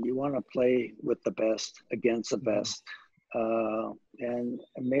 you know, you want to play with the best against the best. And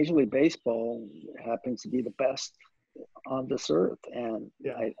Major League Baseball happens to be the best on this earth. And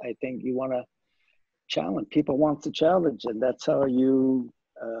Yeah. I think you want to challenge. People want to challenge, and that's how you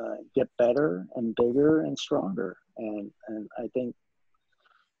get better and bigger and stronger. And I think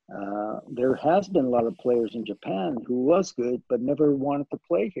there has been a lot of players in Japan who was good but never wanted to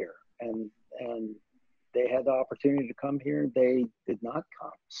play here, and they had the opportunity to come here. They did not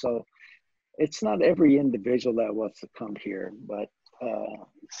come. So it's not every individual that wants to come here, but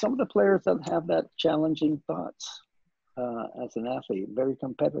some of the players that have that challenging thoughts as an athlete, very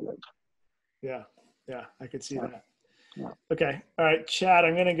competitive. Yeah, I could see that. Yeah. Okay, all right, Chad,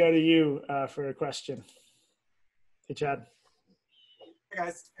 I'm going to go to you for a question. Hey, Chad. Hey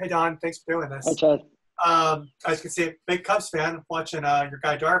guys. Hey Don. Thanks for doing this. Hi, Chad. As you can see, big Cubs fan watching your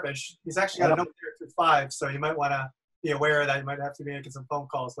guy Darvish. He's actually got a number through 5, so you might want to be aware that you might have to be making some phone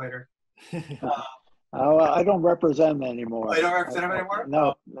calls later. I don't represent him anymore. Oh, you don't represent him anymore?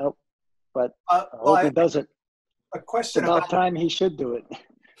 No. But I well, hope he does it. A question it's about time he should do it.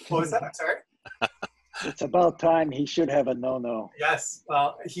 What was that? I'm sorry? It's about time he should have a no-no. Yes.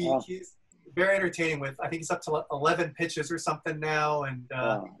 Well, he's very entertaining with, I think he's up to 11 pitches or something now. And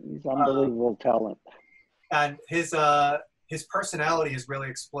he's unbelievable talent. And his personality has really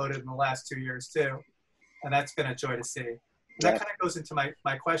exploded in the last 2 years too. And that's been a joy to see. And that kind of goes into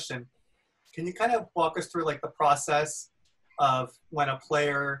my question. Can you kind of walk us through like the process of when a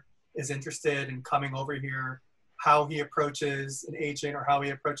player is interested in coming over here, how he approaches an agent or how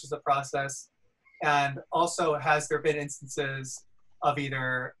he approaches the process? And also, has there been instances of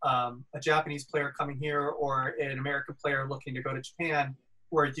either a Japanese player coming here or an American player looking to go to Japan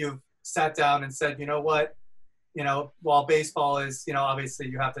where you've sat down and said, you know what, while baseball is, obviously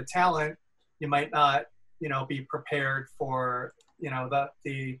you have the talent, you might not, be prepared for,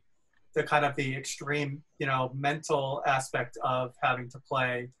 the kind of the extreme, mental aspect of having to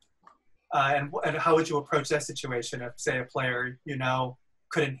play. And how would you approach that situation if, say, a player,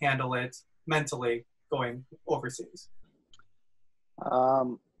 couldn't handle it mentally going overseas?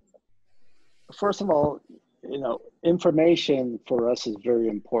 First of all, information for us is very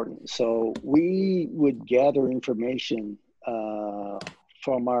important. So we would gather information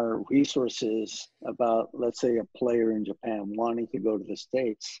from our resources about, let's say, a player in Japan wanting to go to the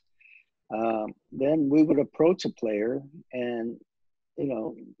States. Then we would approach a player and,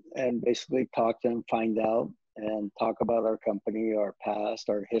 and basically talk to them, find out, and talk about our company, our past,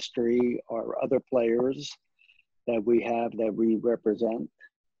 our history, our other players that we have that we represent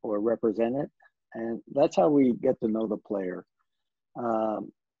or represented. And that's how we get to know the player.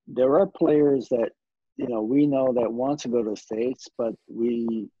 There are players that, we know that wants to go to the States, but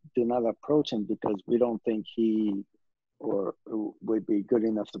we do not approach him because we don't think he or would be good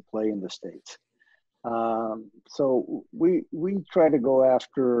enough to play in the States. So we try to go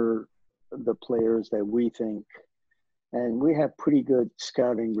after the players that we think, and we have pretty good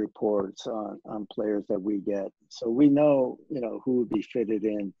scouting reports on players that we get. So we know, who would be fitted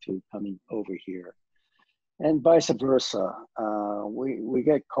into coming over here. And vice versa. We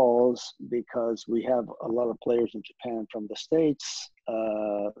get calls because we have a lot of players in Japan from the States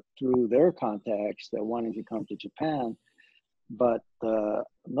through their contacts that wanting to come to Japan, but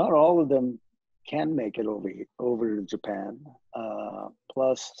not all of them can make it over to Japan.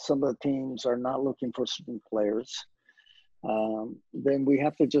 Plus, some of the teams are not looking for certain players. Then we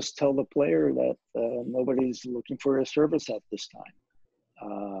have to just tell the player that nobody's looking for his service at this time.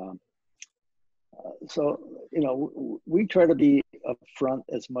 So, we try to be upfront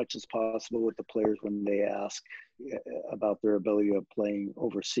as much as possible with the players when they ask about their ability of playing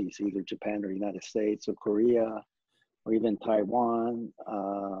overseas, either Japan or United States or Korea or even Taiwan.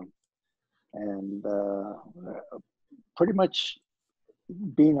 And pretty much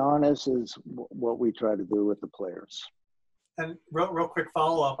being honest is what we try to do with the players. And real quick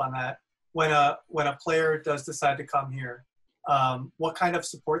follow-up on that. When a player does decide to come here, what kind of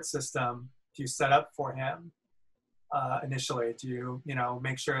support system do you set up for him initially? Do you,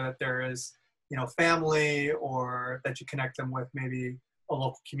 make sure that there is, family, or that you connect them with maybe a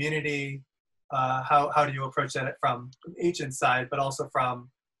local community? How do you approach that from agent side, but also from,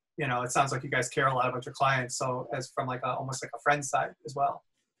 it sounds like you guys care a lot about your clients, so as from almost like a friend side as well?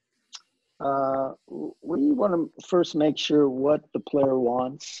 We want to first make sure what the player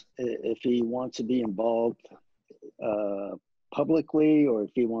wants, if he wants to be involved publicly, or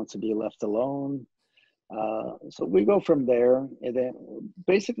if he wants to be left alone. So we go from there, and then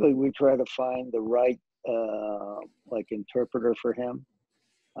basically we try to find the right interpreter for him,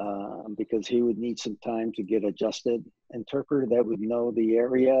 because he would need some time to get adjusted. Interpreter that would know the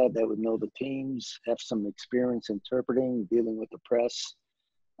area, that would know the teams, have some experience interpreting, dealing with the press.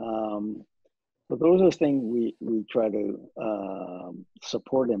 But those are things we try to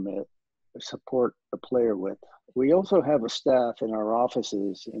support the player with. We also have a staff in our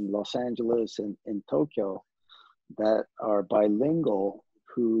offices in Los Angeles and in Tokyo that are bilingual,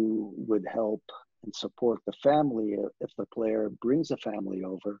 who would help and support the family if the player brings a family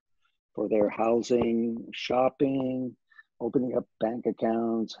over for their housing, shopping, opening up bank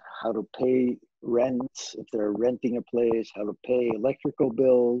accounts, how to pay rents if they're renting a place, how to pay electrical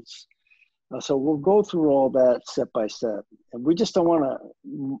bills. So we'll go through all that step by step. And we just don't want to,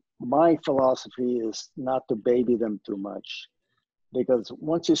 my philosophy is not to baby them too much, because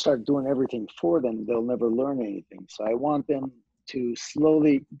once you start doing everything for them, they'll never learn anything. So I want them to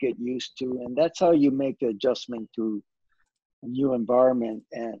slowly get used to, and that's how you make the adjustment to a new environment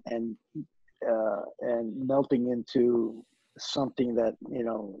and melting into something that,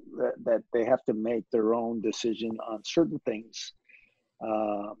 that they have to make their own decision on certain things.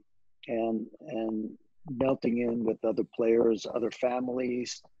 And melting in with other players, other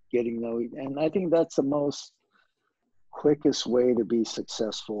families, getting to know. And I think that's the most quickest way to be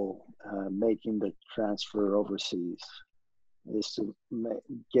successful making the transfer overseas, is to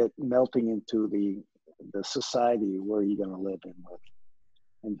get melting into the society where you're going to live in with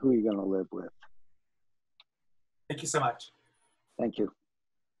and who you're going to live with. Thank you so much. Thank you.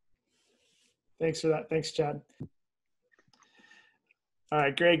 Thanks for that. Thanks, Chad. All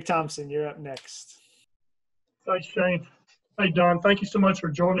right, Greg Thompson, you're up next. Thanks, Shane. Hey, Don, thank you so much for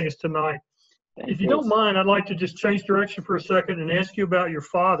joining us tonight. If you don't mind, I'd like to just change direction for a second and ask you about your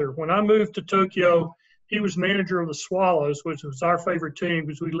father. When I moved to Tokyo, he was manager of the Swallows, which was our favorite team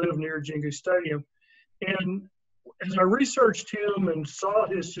because we live near Jingu Stadium. And as I researched him and saw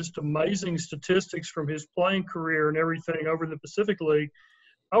his just amazing statistics from his playing career and everything over in the Pacific League,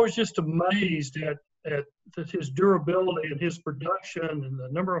 I was just amazed at his durability and his production and the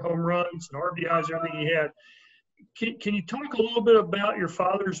number of home runs and RBIs, everything he had. Can you talk a little bit about your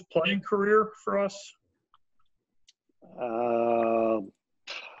father's playing career for us?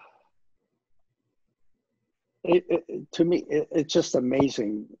 To me, it's just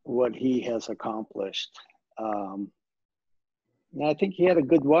amazing what he has accomplished. And I think he had a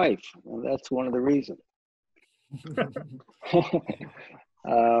good wife, and that's one of the reasons.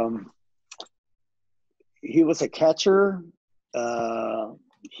 He was a catcher.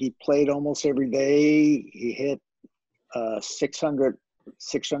 He played almost every day. He hit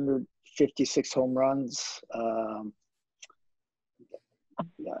 656 home runs.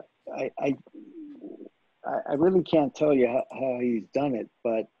 I really can't tell you how he's done it,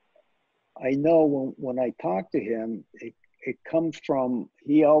 but I know when I talk to him, it comes from,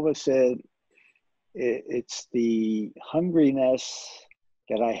 he always said, it's the hungriness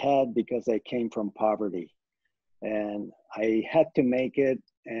that I had because I came from poverty. And I had to make it,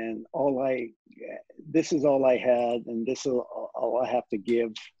 and this is all I had, and this is all I have to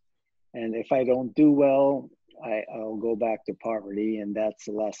give. And if I don't do well, I'll go back to poverty, and that's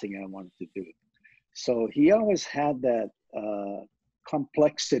the last thing I wanted to do. So he always had that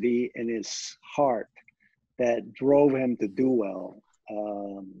complexity in his heart that drove him to do well,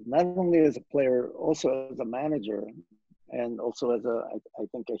 not only as a player, also as a manager, and also as I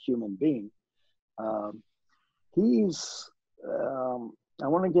think a human being. I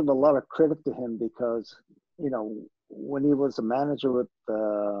want to give a lot of credit to him because, when he was a manager with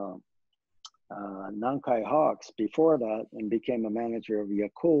Nankai Hawks before that and became a manager of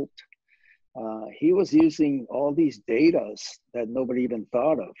Yakult, he was using all these data that nobody even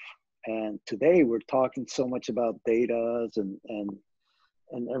thought of. And today we're talking so much about data and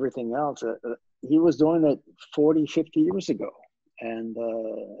everything else. He was doing it 40, 50 years ago. And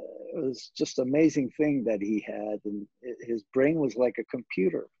it was just an amazing thing that he had. And his brain was like a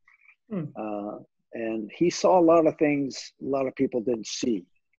computer. And he saw a lot of things a lot of people didn't see.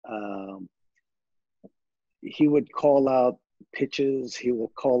 He would call out pitches. He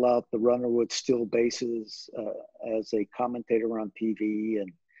will call out the runner would steal bases as a commentator on TV,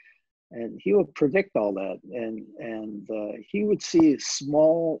 and he would predict all that. And he would see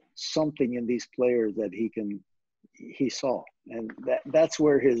small something in these players that he saw, and that's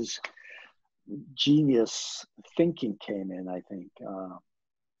where his genius thinking came in, I think.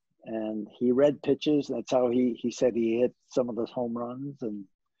 And he read pitches. That's how he said he hit some of those home runs. And,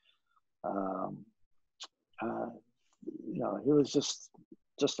 he was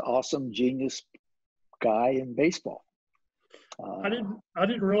just awesome, genius guy in baseball. I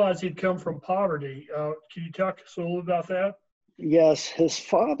didn't realize he'd come from poverty. Can you talk to us a little about that? Yes, his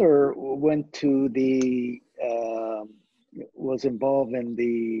father went to was involved in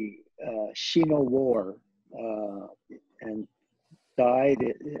the Shino War and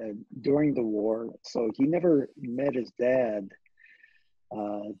died during the war. So he never met his dad.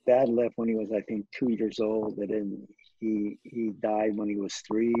 Dad left when he was, I think, 2 years old, and then he died when he was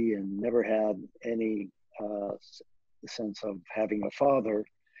 3, and never had any sense of having a father.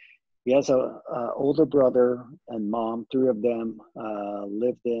 He has a older brother and mom. 3 of them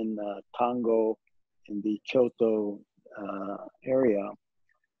lived in Tango in the Kyoto area,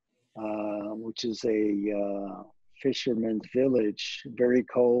 which is a fisherman's village, very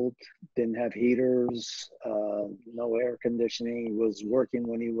cold, didn't have heaters, no air conditioning. He was working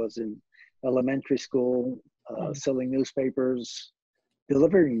when he was in elementary school, selling newspapers,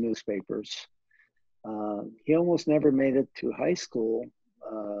 delivering newspapers. He almost never made it to high school,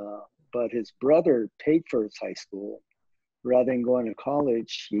 but his brother paid for his high school. Rather than going to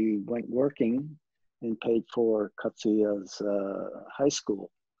college, he went working and paid for Katsuya's high school.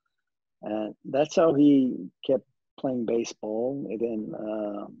 And that's how he kept playing baseball, and then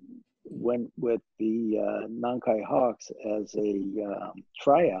went with the Nankai Hawks as a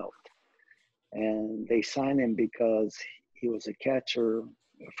tryout. And they signed him because he was a catcher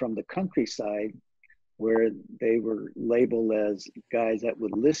from the countryside, where they were labeled as guys that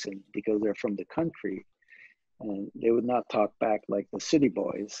would listen because they're from the country, and they would not talk back like the city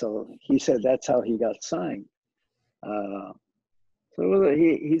boys. So he said that's how he got signed. So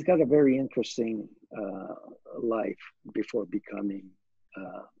he's got a very interesting life before becoming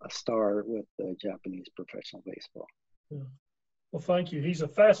a star with Japanese professional baseball. Yeah. Well, thank you. He's a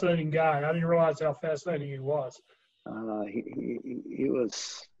fascinating guy. I didn't realize how fascinating he was. He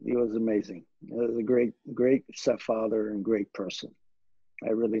was amazing. He was a great stepfather and great person. I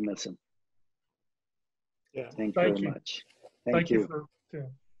really miss him. Yeah. Thank you very much. Thank you.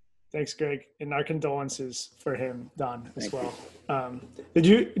 Thanks, Greg, and our condolences for him, Don, as well.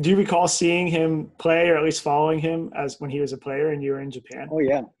 Do you recall seeing him play, or at least following him as when he was a player and you were in Japan? Oh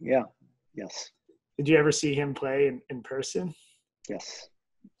yeah, yes. Did you ever see him play in person? Yes,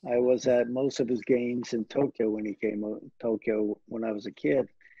 I was at most of his games in Tokyo when he came to Tokyo when I was a kid.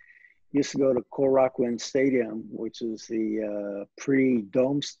 Used to go to Korakuen Stadium, which is the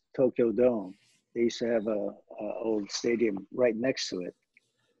pre-Dome Tokyo Dome. They used to have a old stadium right next to it.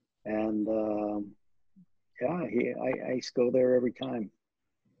 And I used to go there every time.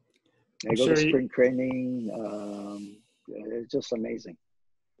 I go to spring training. It's just amazing.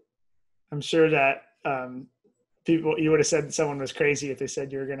 I'm sure that you would have said someone was crazy if they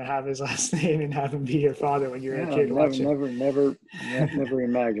said you were going to have his last name and have him be your father when you were a kid watching. Never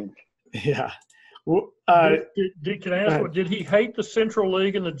imagined. Yeah. Well, can I ask, did he hate the Central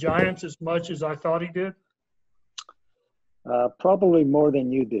League and the Giants as much as I thought he did? Probably more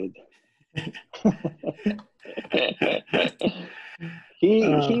than you did.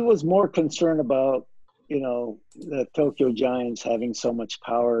 He was more concerned about, the Tokyo Giants having so much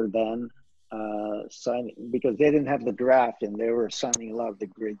power then, signing, because they didn't have the draft and they were signing a lot of the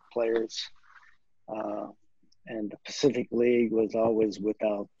great players. And the Pacific League was always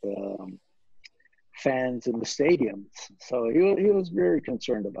without fans in the stadiums. So he was very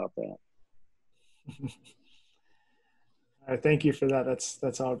concerned about that. All right, thank you for that.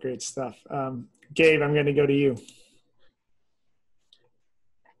 That's all great stuff. Gabe, I'm going to go to you.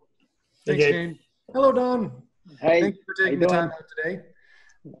 Thanks, Shane. Hello, Don. Hey, thank you for taking the time out today.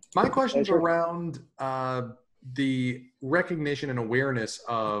 My question's around the recognition and awareness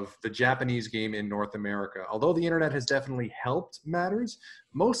of the Japanese game in North America. Although the internet has definitely helped matters,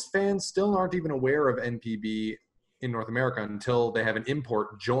 most fans still aren't even aware of NPB in North America until they have an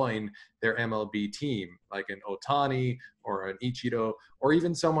import join their MLB team, like an Otani or an Ichiro, or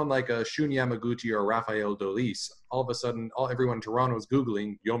even someone like a Shun Yamaguchi or Rafael Dolis. All of a sudden, everyone in Toronto is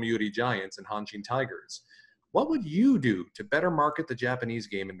Googling Yomiuri Giants and Hanshin Tigers. What would you do to better market the Japanese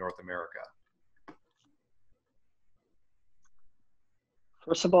game in North America?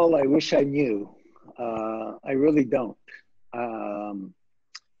 First of all, I wish I knew. I really don't. Um,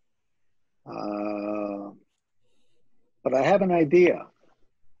 but I have an idea.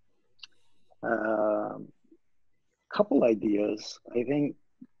 Couple ideas. I think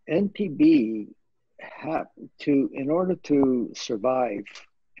NPB in order to survive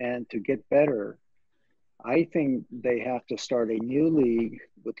and to get better, I think they have to start a new league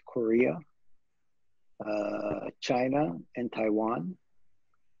with Korea, China, and Taiwan,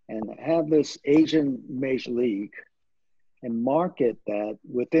 and have this Asian major league and market that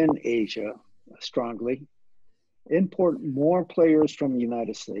within Asia strongly, import more players from the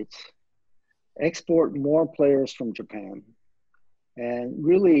United States, export more players from Japan, and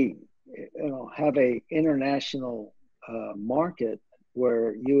really, have a international market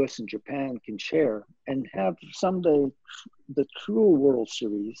where U.S. and Japan can share, and have someday the true World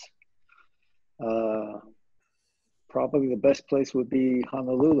Series. Probably the best place would be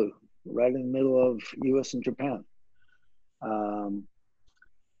Honolulu, right in the middle of U.S. and Japan.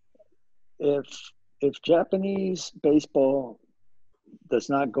 If Japanese baseball does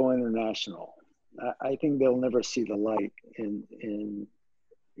not go international, I think they'll never see the light in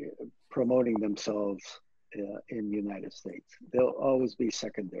promoting themselves in the United States. They'll always be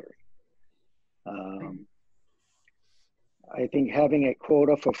secondary. I think having a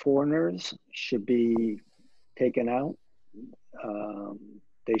quota for foreigners should be taken out.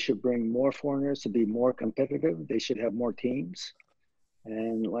 They should bring more foreigners to be more competitive. They should have more teams.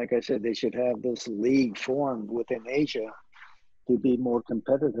 And like I said, they should have this league formed within Asia to be more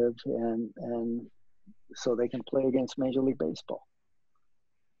competitive, and so they can play against Major League Baseball.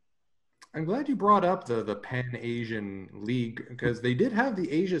 I'm glad you brought up the Pan-Asian League, because they did have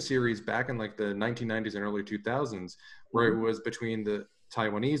the Asia Series back in like the 1990s and early 2000s, where it was between the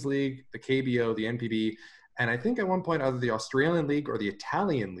Taiwanese League, the KBO, the NPB, and I think at one point either the Australian League or the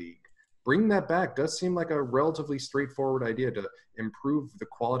Italian League. Bringing that back does seem like a relatively straightforward idea to improve the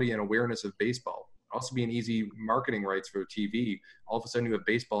quality and awareness of baseball. Also be an easy marketing rights for TV. All of a sudden you have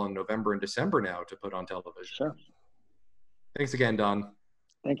baseball in November and December now to put on television. Sure. Thanks again, Don.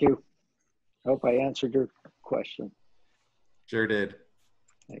 Thank you. Hope I answered your question. Sure did.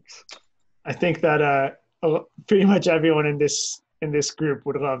 Thanks. I think that pretty much everyone in this group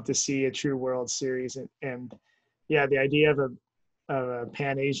would love to see a true World Series, and yeah, the idea of a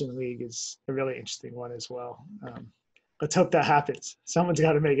Pan-Asian League is a really interesting one as well. Let's hope that happens. Someone's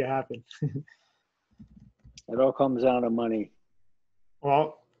got to make it happen. It all comes down to money.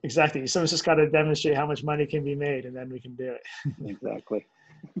 Well, exactly. Someone's just got to demonstrate how much money can be made, and then we can do it. Exactly.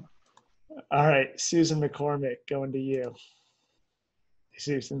 All right, Susan McCormick, going to you.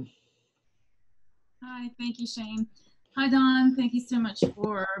 Susan. Hi, thank you, Shane. Hi, Don. Thank you so much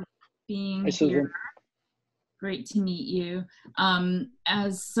for being Hi, Susan. here. Great to meet you.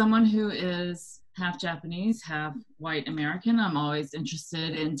 As someone who is half Japanese, half white American, I'm always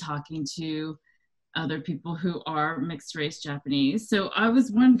interested in talking to other people who are mixed race Japanese. So I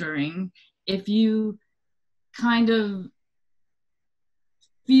was wondering if you kind of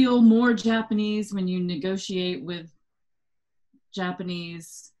feel more Japanese when you negotiate with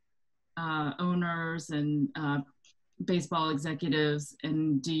Japanese owners and baseball executives,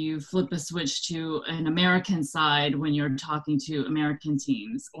 and do you flip a switch to an American side when you're talking to American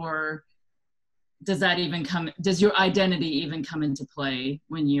teams, or does your identity even come into play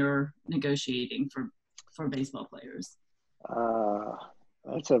when you're negotiating for baseball players?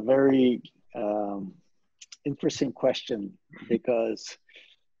 That's a very interesting question, because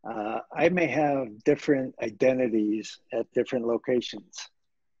I may have different identities at different locations.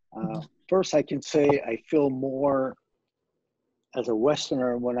 First, I can say I feel more as a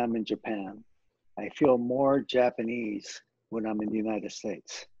Westerner when I'm in Japan. I feel more Japanese when I'm in the United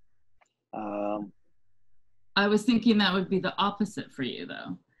States. I was thinking that would be the opposite for you,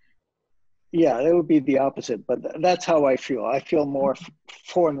 though. Yeah, that would be the opposite, but that's how I feel. I feel more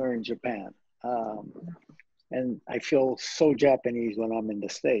foreigner in Japan. And I feel so Japanese when I'm in the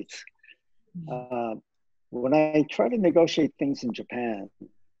States. When I try to negotiate things in Japan,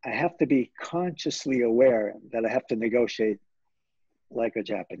 I have to be consciously aware that I have to negotiate like a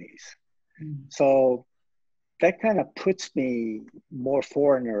Japanese. So that kind of puts me more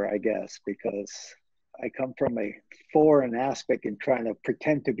foreigner, I guess, because I come from a foreign aspect in trying to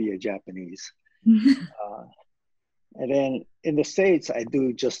pretend to be a Japanese. And then in the States, I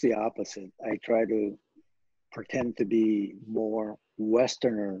do just the opposite. I try to pretend to be more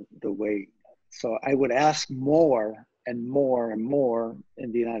Westerner the way. So I would ask more and more and more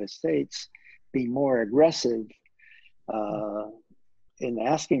in the United States, be more aggressive in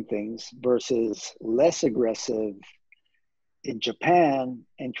asking things versus less aggressive in Japan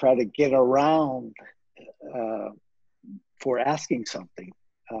and try to get around for asking something.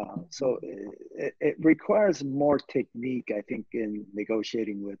 So it requires more technique, I think, in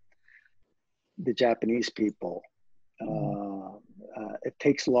negotiating with the Japanese people. It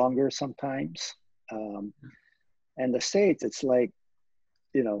takes longer sometimes. And the States, it's like,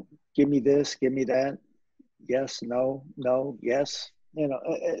 you know, give me this, give me that. Yes, no, no, yes. You know,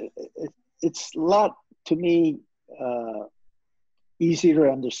 it's a lot, to me, easier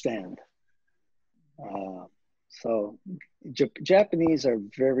to understand. So Japanese are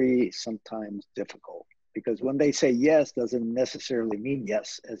very sometimes difficult, because when they say yes, doesn't necessarily mean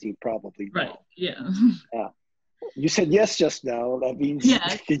yes, as you probably know. Right. Yeah. You said yes just now. That means,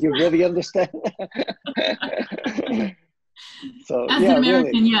 yes. Did you really understand? So as yeah, an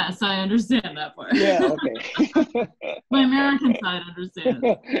American, really. yes, I understand that part. Yeah. Okay. My American side understands.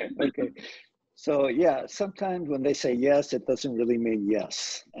 Okay. So yeah, sometimes when they say yes, it doesn't really mean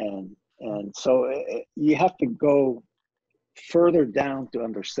yes, and so you have to go further down to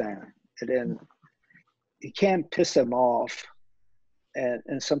understand, and then you can't piss them off,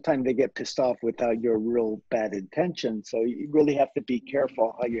 and sometimes they get pissed off without your real bad intention. So you really have to be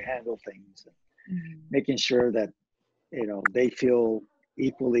careful how you handle things, making sure that, you know, they feel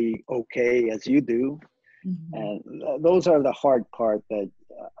equally okay as you do. And those are the hard part that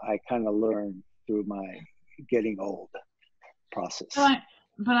I kind of learned through my getting old process.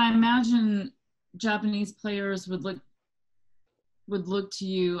 But I imagine Japanese players would look to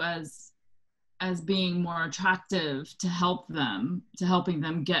you as being more attractive to helping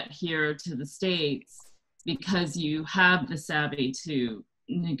them get here to the States, because you have the savvy to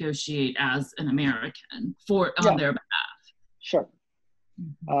negotiate as an American on their behalf. Sure.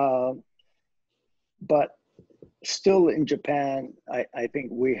 But still in Japan, I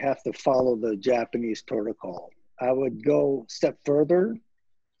think we have to follow the Japanese protocol. I would go a step further,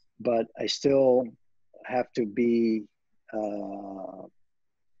 but I still have to be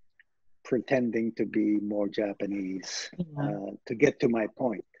pretending to be more Japanese to get to my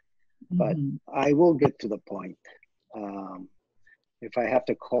point. But I will get to the point. If I have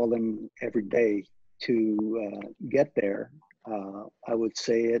to call them every day to get there, I would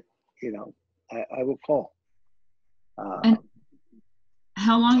say it, you know, I will call. And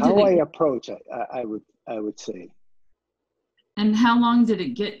how long did I approach it, I would say. And how long did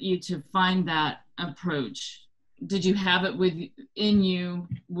it get you to find that approach? Did you have it within you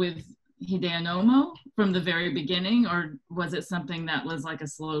with Hideo Nomo from the very beginning, or was it something that was like a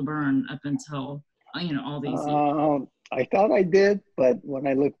slow burn up until, you know, all these years? I thought I did, but when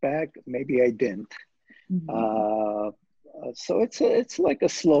I look back, maybe I didn't. So it's like a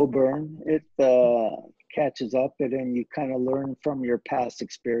slow burn. It catches up, and then you kind of learn from your past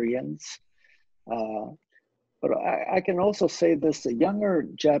experience. But I can also say this: the younger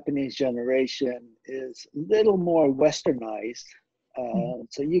Japanese generation is a little more westernized.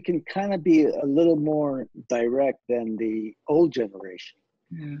 So you can kind of be a little more direct than the old generation.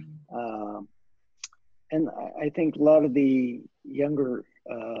 And I think a lot of the younger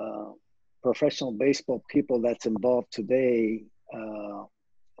professional baseball people that's involved today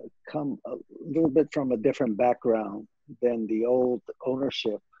come a little bit from a different background than the old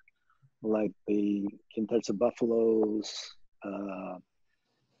ownership, like the Kintetsu Buffaloes.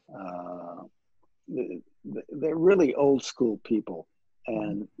 They're really old school people.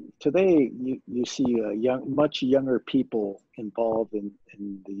 And today you see much younger people involved in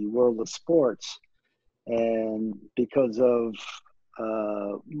the world of sports. And because of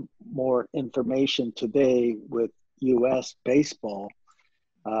more information today with US baseball,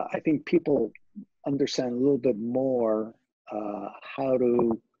 I think people understand a little bit more how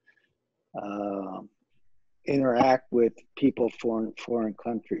to interact with people from foreign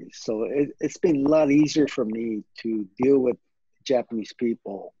countries. So it's been a lot easier for me to deal with Japanese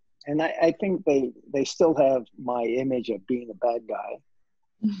people. And I think they still have my image of being a bad guy.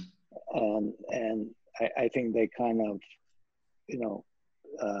 And I think they kind of, you know,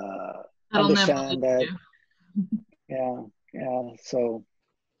 understand that. Yeah. So,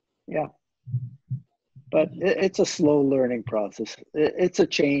 yeah. But it's a slow learning process. It's a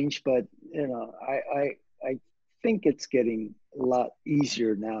change, but, you know, I think it's getting a lot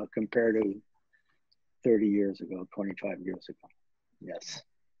easier now compared to 30 years ago, 25 years ago. Yes.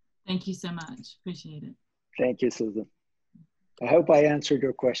 Thank you so much. Appreciate it. Thank you, Susan. I hope I answered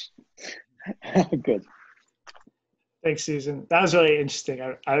your question. Good. Thanks, Susan. That was really interesting.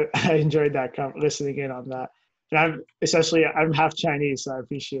 I enjoyed that, listening in on that. And I'm half Chinese, so I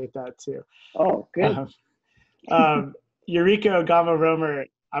appreciate that too. Oh, good. Yuriko Gama Romer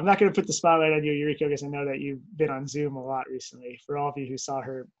I'm not going to put the spotlight on you, Yuriko, because I know that you've been on Zoom a lot recently. For all of you who saw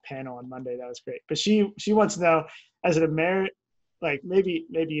her panel on Monday, that was great. But she wants to know, as an American, like maybe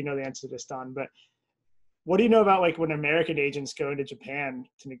you know the answer to this, Don, but what do you know about like when American agents go into Japan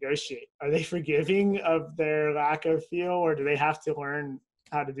to negotiate? Are they forgiving of their lack of feel, or do they have to learn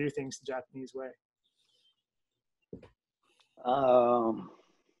how to do things the Japanese way?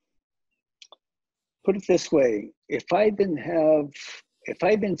 Put it this way: if I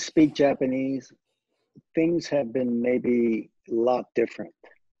didn't speak Japanese, things have been maybe a lot different.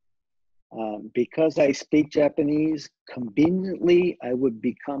 Because I speak Japanese, conveniently I would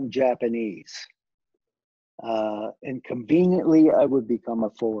become Japanese. And conveniently, I would become a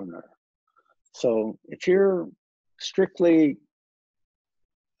foreigner. So if you're strictly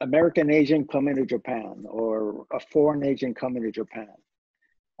American agent coming to Japan or a foreign agent coming to Japan,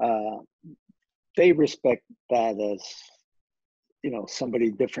 they respect that as,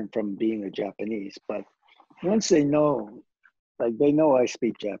 somebody different from being a Japanese. But once they know, like they know I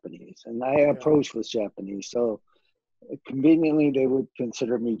speak Japanese and I approach with Japanese, so conveniently, they would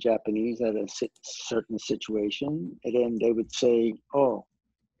consider me Japanese at a certain situation, and then they would say, "Oh,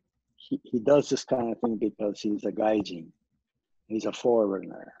 he does this kind of thing because he's a gaijin, he's a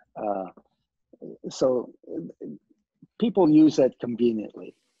foreigner." So people use that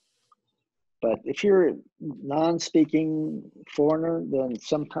conveniently. But if you're a non-speaking foreigner, then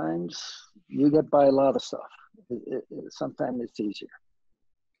sometimes you get by a lot of stuff. Sometimes it's easier.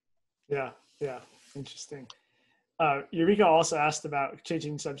 Yeah, interesting. Eureka also asked about,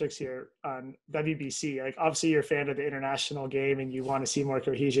 changing subjects here, on WBC. Like, obviously you're a fan of the international game and you want to see more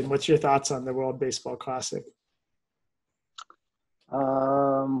cohesion. What's your thoughts on the World Baseball Classic?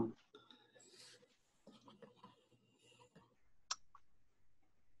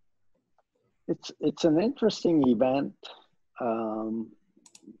 It's an interesting event.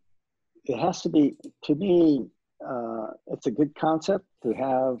 It has to be, to me, it's a good concept to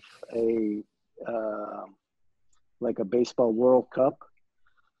have like a baseball World Cup.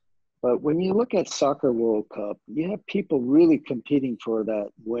 But when you look at soccer World Cup, you have people really competing for that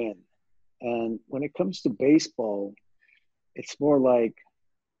win. And when it comes to baseball, it's more like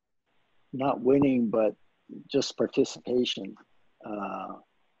not winning, but just participation.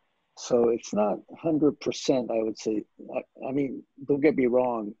 So it's not 100%, I would say. I mean, don't get me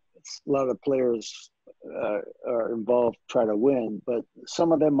wrong. A lot of players are involved, try to win, but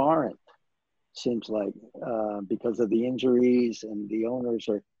some of them aren't. Seems like because of the injuries, and the owners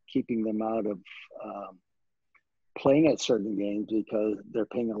are keeping them out of playing at certain games because they're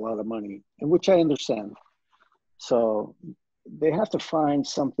paying a lot of money, and which I understand. So they have to find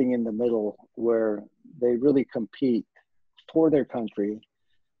something in the middle where they really compete for their country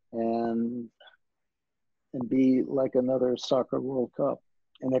and be like another soccer World Cup.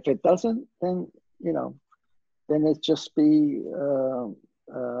 And if it doesn't, then then it just be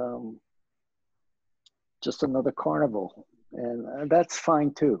just another carnival, and that's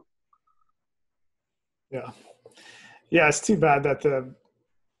fine too. Yeah, it's too bad that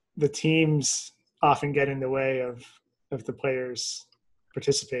the teams often get in the way of the players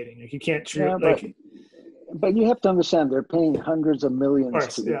participating. Like, you can't but you have to understand, they're paying hundreds of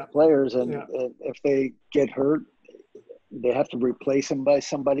millions to the players, and if they get hurt, they have to replace them by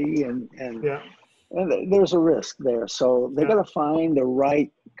somebody, and there's a risk there. So they got to find the right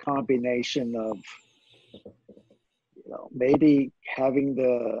combination of, maybe having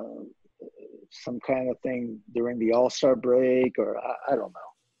some kind of thing during the All-Star break, or I don't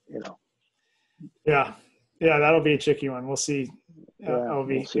know, Yeah, that'll be a tricky one. We'll see. It'll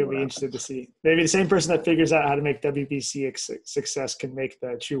be interested to see. Maybe the same person that figures out how to make WBC a success can make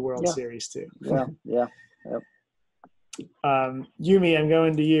the true World Series too. Yeah. Yumi, I'm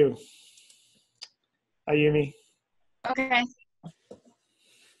going to you. Hi, Yumi. Okay.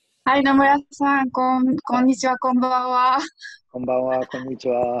 はい、野村さん、こんにちは、こんばんは。こんばんは、こんにち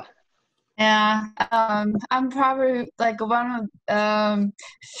は。Yeah, I'm probably like one of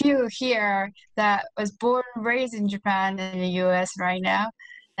few here that was born and raised in Japan and the U.S. right now,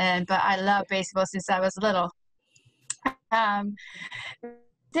 but I love baseball since I was little. Is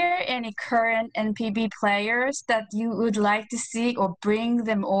there any current NPB players that you would like to see or bring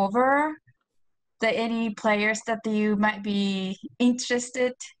them over? Any players that you might be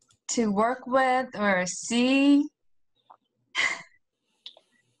interested to work with or see?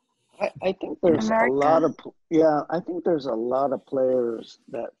 I think there's a lot of I think there's a lot of players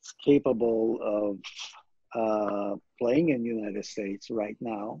that's capable of playing in the United States right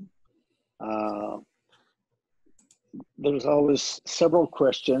now. There's always several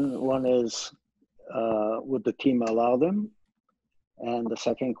questions. One is, would the team allow them? And the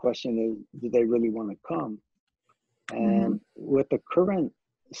second question is, do they really want to come? And with the current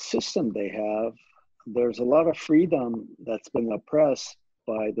system they have, there's a lot of freedom that's been oppressed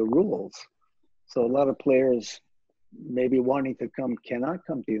by the rules. So a lot of players maybe wanting to come cannot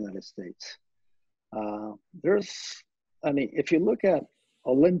come to the United States. If you look at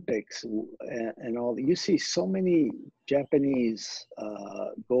Olympics and all, you see so many Japanese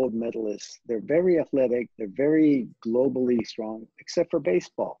gold medalists. They're very athletic. They're very globally strong, except for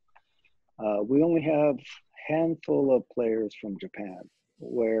baseball. We only have a handful of players from Japan,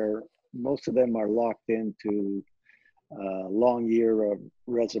 where most of them are locked into a long year of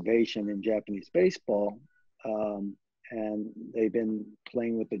reservation in Japanese baseball. And they've been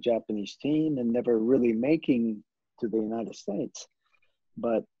playing with the Japanese team and never really making to the United States.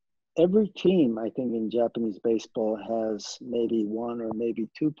 But every team, I think, in Japanese baseball has maybe one or maybe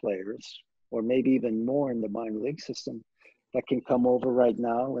two players, or maybe even more in the minor league system, that can come over right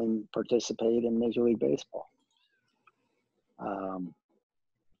now and participate in Major League Baseball.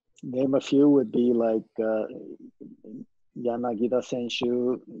 Name a few would be like Yanagida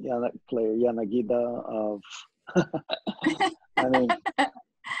Senshu, player Yanagida of, I mean,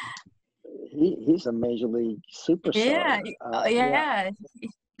 he's a Major League superstar.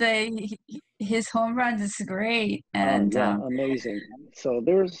 His home run is great, and amazing. So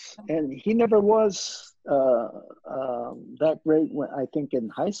and he never was that great when, I think, in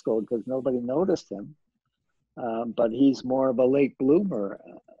high school, because nobody noticed him. But he's more of a late bloomer.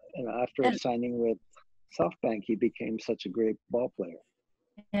 And after signing with SoftBank, he became such a great ball player.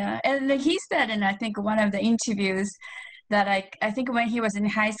 Yeah, and he said in, I think, one of the interviews that I think when he was in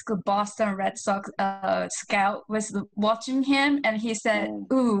high school, Boston Red Sox scout was watching him, and he said,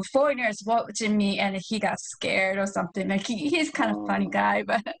 "Ooh, foreigners watching me," and he got scared or something. Like he's kind of a funny guy,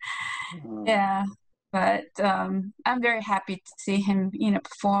 but yeah. But I'm very happy to see him,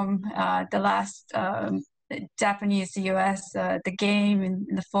 perform the last Japanese-U.S. The game in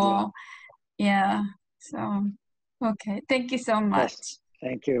the fall. Yeah. So okay, thank you so much. Yes.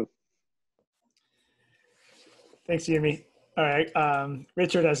 Thank you. Thanks, Yumi. All right.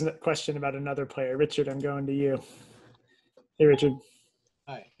 Richard has a question about another player. Richard, I'm going to you. Hey, Richard.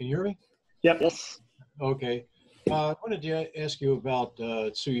 Hi. Can you hear me? Yep. Yes. Okay. I wanted to ask you about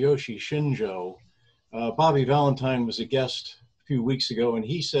Tsuyoshi Shinjo. Bobby Valentine was a guest a few weeks ago, and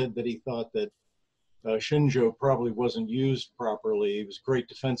he said that he thought that Shinjo probably wasn't used properly. He was a great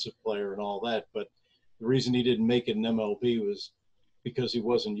defensive player and all that, but the reason he didn't make it in MLB was because he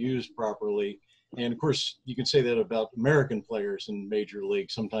wasn't used properly. And of course, you can say that about American players in Major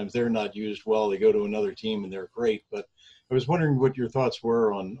League. Sometimes they're not used well. They go to another team and they're great. But I was wondering what your thoughts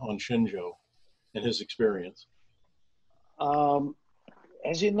were on Shinjo and his experience.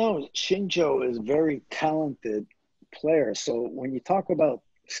 As you know, Shinjo is a very talented player. So when you talk about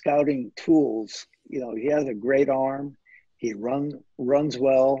scouting tools, he has a great arm. He runs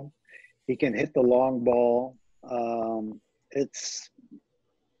well. He can hit the long ball.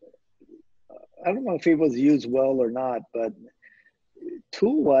 I don't know if he was used well or not, but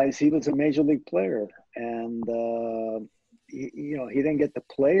tool-wise, he was a major league player, and he didn't get to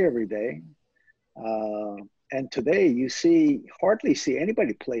play every day. And today, you hardly see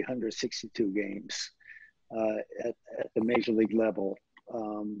anybody play 162 games at the major league level.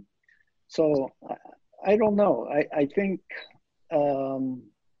 So I don't know. I think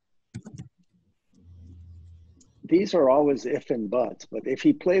these are always if and buts, but if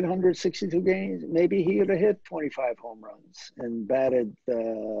he played 162 games, maybe he would have hit 25 home runs and batted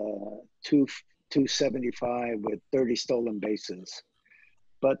 275 with 30 stolen bases.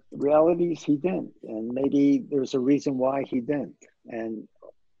 But reality is he didn't, and maybe there's a reason why he didn't. And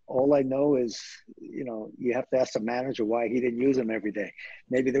all I know is, you have to ask the manager why he didn't use him every day.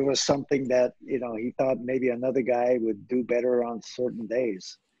 Maybe there was something that, he thought maybe another guy would do better on certain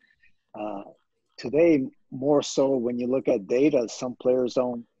days. Today, more so when you look at data, some players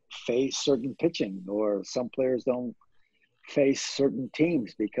don't face certain pitching, or some players don't face certain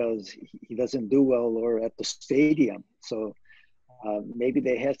teams because he doesn't do well or at the stadium. So maybe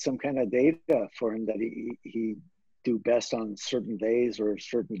they had some kind of data for him that he do best on certain days or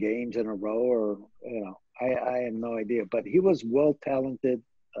certain games in a row, or, I have no idea. But he was well-talented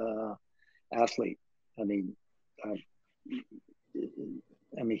athlete. I mean,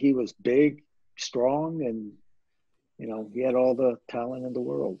 he was big, strong, and he had all the talent in the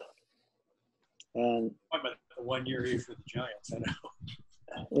world. And about the 1 year he was with the Giants, I know.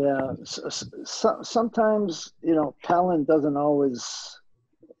 Yeah, sometimes talent doesn't always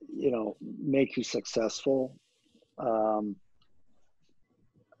make you successful.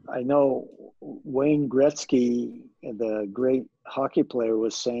 I know Wayne Gretzky, the great hockey player,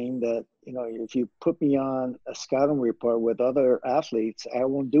 was saying that, you know, if you put me on a scouting report with other athletes, I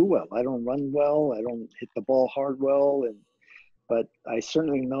won't do well. I don't run well. I don't hit the ball hard well. But I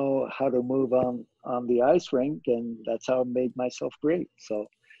certainly know how to move on the ice rink, and that's how I made myself great. So it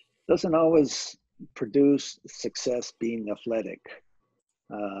doesn't always produce success being athletic.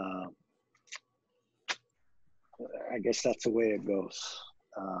 I guess that's the way it goes.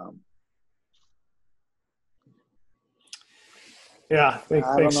 Yeah,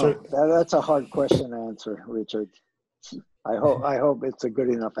 I don't know. That's a hard question to answer, Richard. I hope it's a good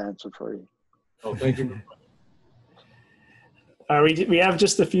enough answer for you. Oh, thank you. We have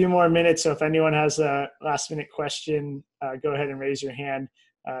just a few more minutes, so if anyone has a last-minute question, go ahead and raise your hand.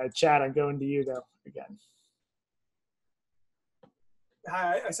 Chad, I'm going to you, though, again.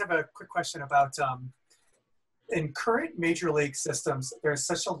 Hi, I just have a quick question about in current major league systems, there's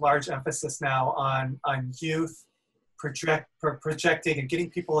such a large emphasis now on youth projecting and getting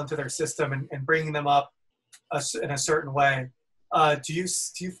people into their system and bringing them up in a certain way. Do you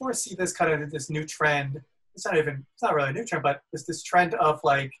foresee this kind of this new trend? It's not really a new trend, but this trend of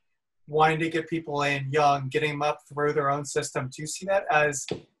like wanting to get people in young, getting them up through their own system. Do you see that as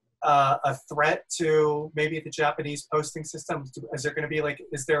a threat to maybe the Japanese posting system? Is there going to be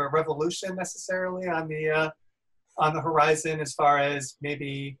is there a revolution necessarily on the horizon as far as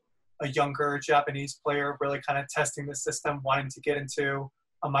maybe a younger Japanese player really kind of testing the system, wanting to get into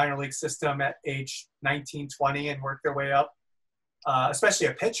a minor league system at age 19, 20 and work their way up, especially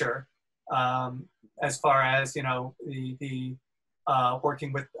a pitcher, as far as, you know, the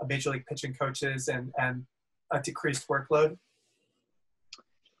working with major league pitching coaches and a decreased workload?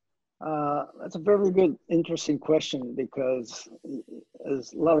 That's a very good, interesting question, because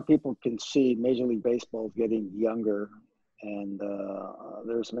as a lot of people can see, Major League Baseball is getting younger, and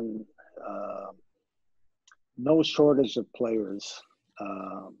there's been no shortage of players.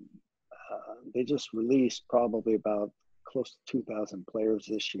 They just released probably about close to 2,000 players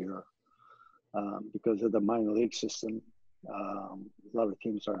this year because of the minor league system. A lot of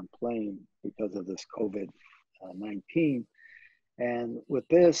teams aren't playing because of this COVID-19. And with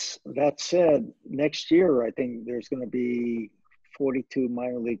that said, next year, I think there's going to be 42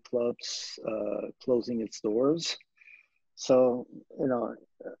 minor league clubs closing its doors. So, you know,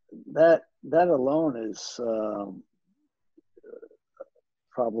 that alone is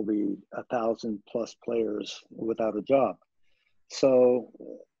probably 1,000 plus players without a job. So,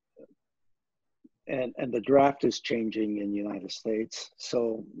 and the draft is changing in the United States.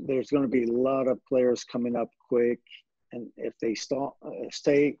 So there's going to be a lot of players coming up quick. And if they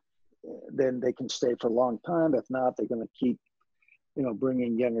stay, then they can stay for a long time. If not, they're going to keep, you know,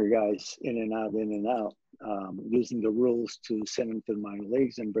 bringing younger guys in and out, using the rules to send them to the minor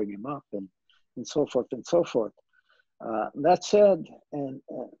leagues and bring them up, and so forth and so forth. That said, and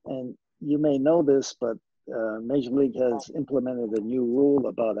you may know this, but Major League has implemented a new rule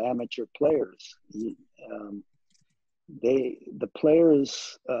about amateur players. The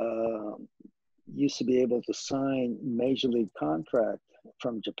players used to be able to sign Major League contract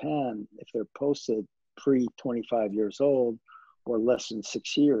from Japan if they're posted pre-25 years old or less than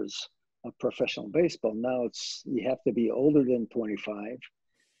 6 years of professional baseball. Now you have to be older than 25,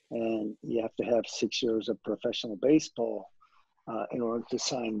 and you have to have 6 years of professional baseball in order to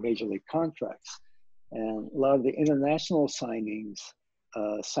sign Major League contracts. And a lot of the international signings,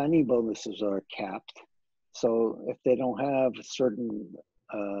 signing bonuses are capped. So if they don't have a certain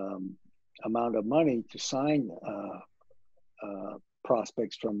amount of money to sign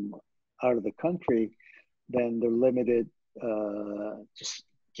prospects from out of the country, then they're limited. Just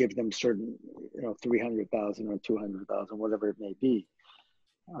give them certain, you know, 300,000 or 200,000, whatever it may be.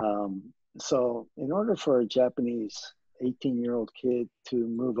 So in order for a Japanese 18-year-old kid to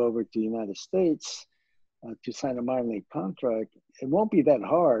move over to the United States to sign a minor league contract, it won't be that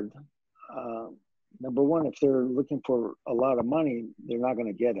hard. Number one, if they're looking for a lot of money, they're not going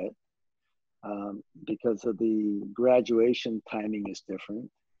to get it because of the graduation timing is different.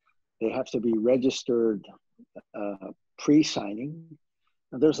 They have to be registered pre-signing.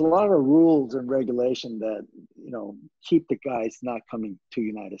 And there's a lot of rules and regulation that, you know, keep the guys not coming to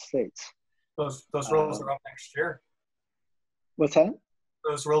United States. Those rules are up next year. What's that?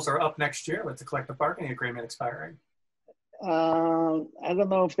 Those rules are up next year with the collective bargaining agreement expiring. I don't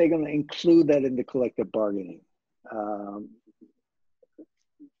know if they're going to include that in the collective bargaining.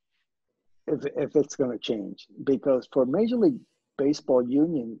 If it's going to change, because for Major League Baseball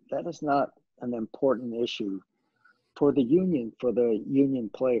union, that is not an important issue for the union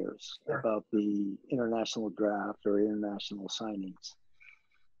players about the international draft or international signings.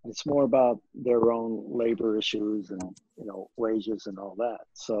 It's more about their own labor issues and, wages and all that.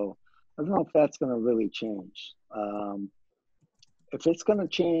 So I don't know if that's going to really change. If it's going to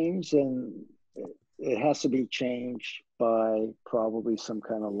change, then it has to be changed by probably some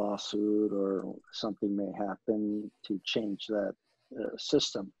kind of lawsuit, or something may happen to change that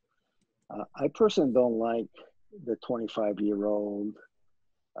system. I personally don't like the 25-year-old,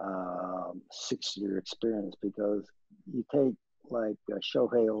 6-year experience, because you take like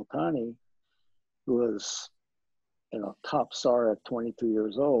Shohei Ohtani, who was, top star at 22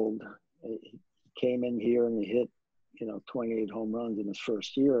 years old. He came in here and he hit, 28 home runs in his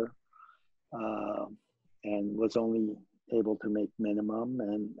first year, and was only able to make minimum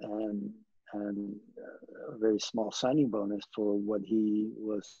and a very small signing bonus for what he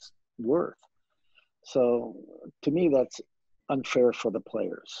was worth. So to me, that's unfair for the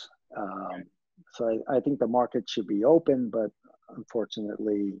players. So I think the market should be open, but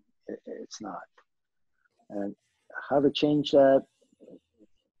unfortunately, it's not. And how to change that,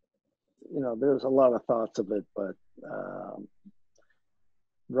 there's a lot of thoughts of it, but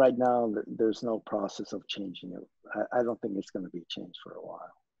right now, there's no process of changing it. I don't think it's going to be changed for a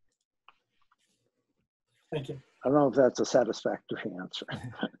while. Thank you. I don't know if that's a satisfactory answer.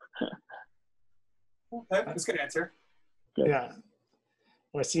 That's a good answer. Good. Yeah.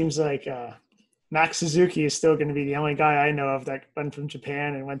 Well, it seems like Max Suzuki is still going to be the only guy I know of that went from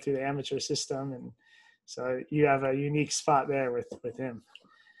Japan and went through the amateur system. And so you have a unique spot there with him.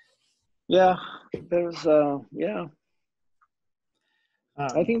 Yeah, there's,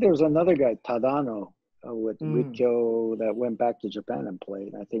 I think there was another guy, Tadano, with Rikyo, that went back to Japan and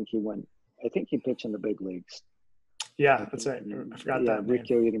played. I think he pitched in the big leagues. Yeah, that's right. I forgot that name.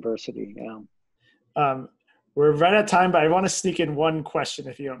 Rikyo University, yeah. We're right at time, but I want to sneak in one question,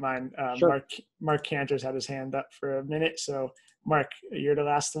 if you don't mind. Sure. Mark Cantor's had his hand up for a minute. So, Mark, you're the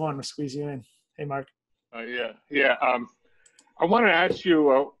last one. We'll squeeze you in. Hey, Mark. Yeah. I want to ask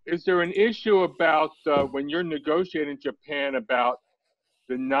you, is there an issue about when you're negotiating in Japan about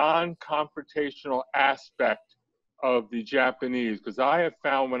the non-confrontational aspect of the Japanese? Because I have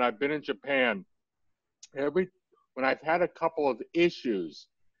found when I've been in Japan, when I've had a couple of issues,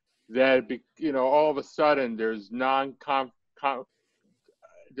 that all of a sudden there's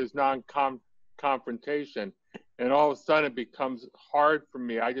non-confrontation, and all of a sudden it becomes hard for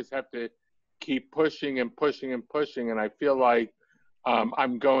me. I just have to keep pushing and pushing and pushing, and I feel like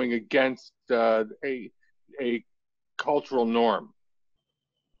I'm going against a cultural norm.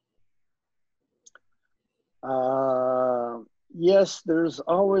 Yes, there's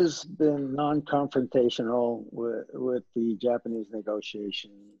always been non-confrontational with the Japanese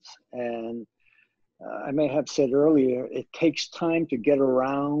negotiations. And I may have said earlier, it takes time to get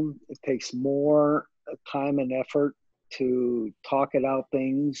around. It takes more time and effort to talk it out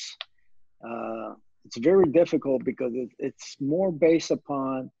things. It's very difficult because it's more based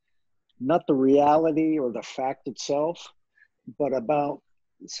upon not the reality or the fact itself, but about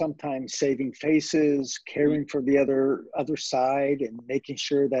sometimes saving faces, caring for the other side, and making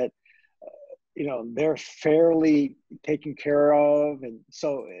sure that they're fairly taken care of. And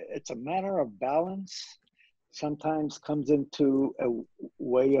so it's a matter of balance. Sometimes comes into a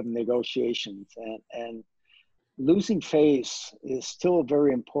way of negotiations, and losing face is still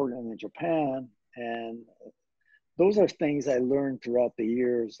very important in Japan. And those are things I learned throughout the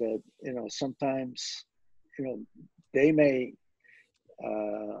years, that sometimes they may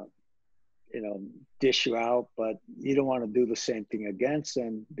dish you out, but you don't want to do the same thing against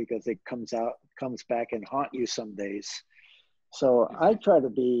them, because it comes back and haunt you some days. So I try to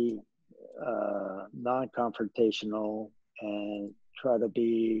be non-confrontational and try to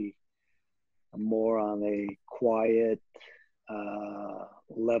be more on a quiet,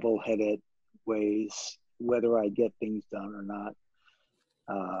 level-headed ways, whether I get things done or not.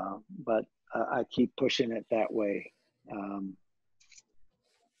 But I keep pushing it that way.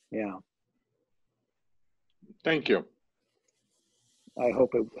 Yeah. Thank you. I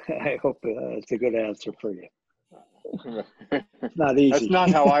hope it's a good answer for you. It's not easy. That's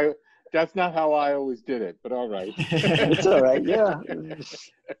not how I always did it, but all right. It's all right. Yeah.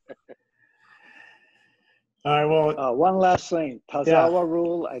 All right. Well, one last thing. Tazawa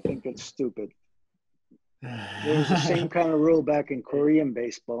rule, I think it's stupid. There was the same kind of rule back in Korean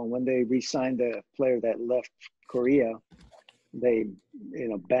baseball. When they re-signed a player that left Korea, they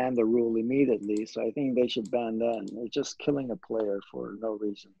banned the rule immediately. So I think they should ban that. It's just killing a player for no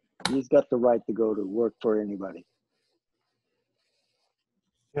reason. He's got the right to go to work for anybody.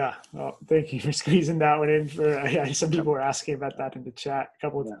 Yeah, well, thank you for squeezing that one in. Some people were asking about that in the chat a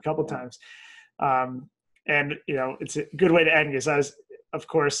couple times, and it's a good way to end, because of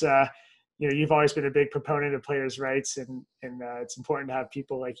course, you've always been a big proponent of players' rights, and it's important to have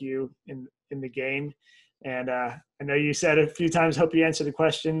people like you in the game. And I know you said a few times, hope you answered the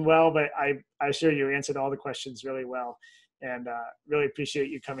question well, but I assure you answered all the questions really well. And really appreciate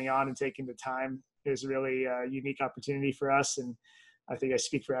you coming on and taking the time. It was a really unique opportunity for us. And I think I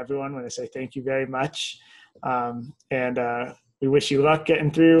speak for everyone when I say thank you very much. We wish you luck getting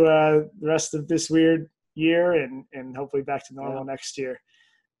through the rest of this weird year and hopefully back to normal next year.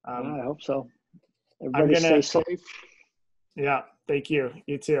 I hope so. Everybody stay safe. Yeah, thank you.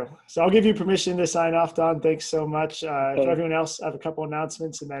 You too. So I'll give you permission to sign off, Don. Thanks so much. Okay. If everyone else, I have a couple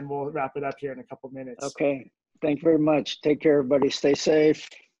announcements, and then we'll wrap it up here in a couple minutes. Okay. Thank you very much. Take care, everybody. Stay safe.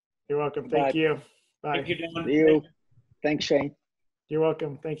 You're welcome. Thank you. Bye. Thank you, Don. See you. Thanks, Shane. You're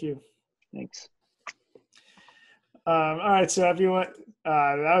welcome. Thank you. Thanks. All right, so everyone,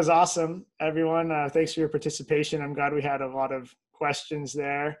 that was awesome. Everyone, thanks for your participation. I'm glad we had a lot of questions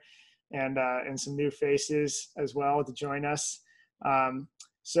there and some new faces as well to join us.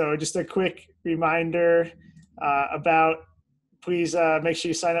 So just a quick reminder please make sure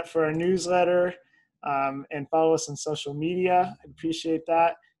you sign up for our newsletter and follow us on social media. I'd appreciate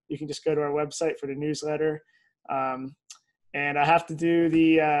that. You can just go to our website for the newsletter. And I have to do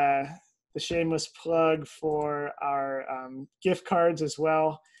the shameless plug for our gift cards as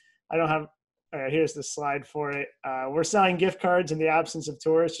well. I don't have, here's the slide for it. We're selling gift cards in the absence of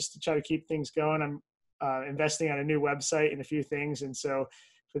tours just to try to keep things going. I'm investing on a new website and a few things. And so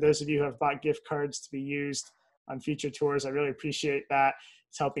for those of you who have bought gift cards to be used on future tours, I really appreciate that.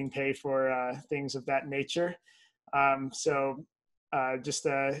 It's helping pay for things of that nature. Just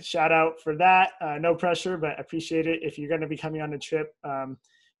a shout out for that. No pressure, but appreciate it. If you're going to be coming on a trip,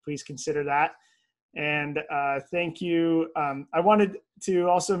 please consider that. And thank you. I wanted to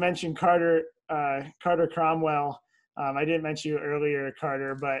also mention Carter Cromwell. I didn't mention you earlier,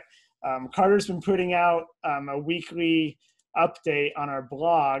 Carter, but Carter's been putting out a weekly update on our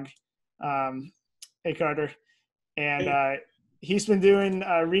blog. Hey, Carter. And he's been doing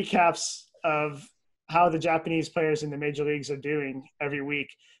recaps of how the Japanese players in the major leagues are doing every week,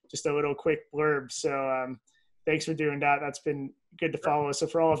 just a little quick blurb. So thanks for doing that. That's been good to follow. So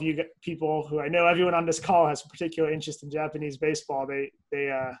for all of you people who I know everyone on this call has a particular interest in Japanese baseball, they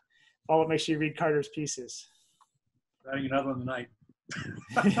follow, make sure you read Carter's pieces. Writing another one tonight.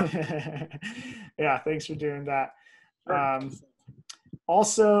 Yeah, thanks for doing that.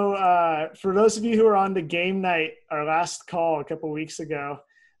 Also, for those of you who are on the game night, our last call a couple weeks ago,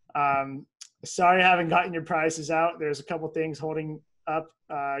 sorry I haven't gotten your prizes out. There's a couple things holding up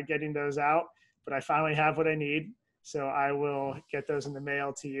getting those out, but I finally have what I need. So I will get those in the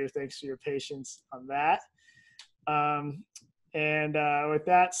mail to you. Thanks for your patience on that. With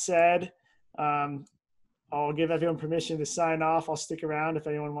that said, I'll give everyone permission to sign off. I'll stick around if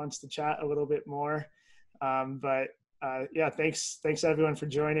anyone wants to chat a little bit more. Yeah, thanks everyone for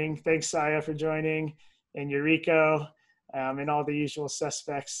joining. Thanks, Saya, for joining, and Yuriko, and all the usual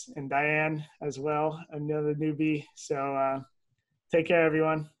suspects, and Diane as well, another newbie. So take care,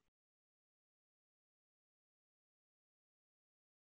 everyone.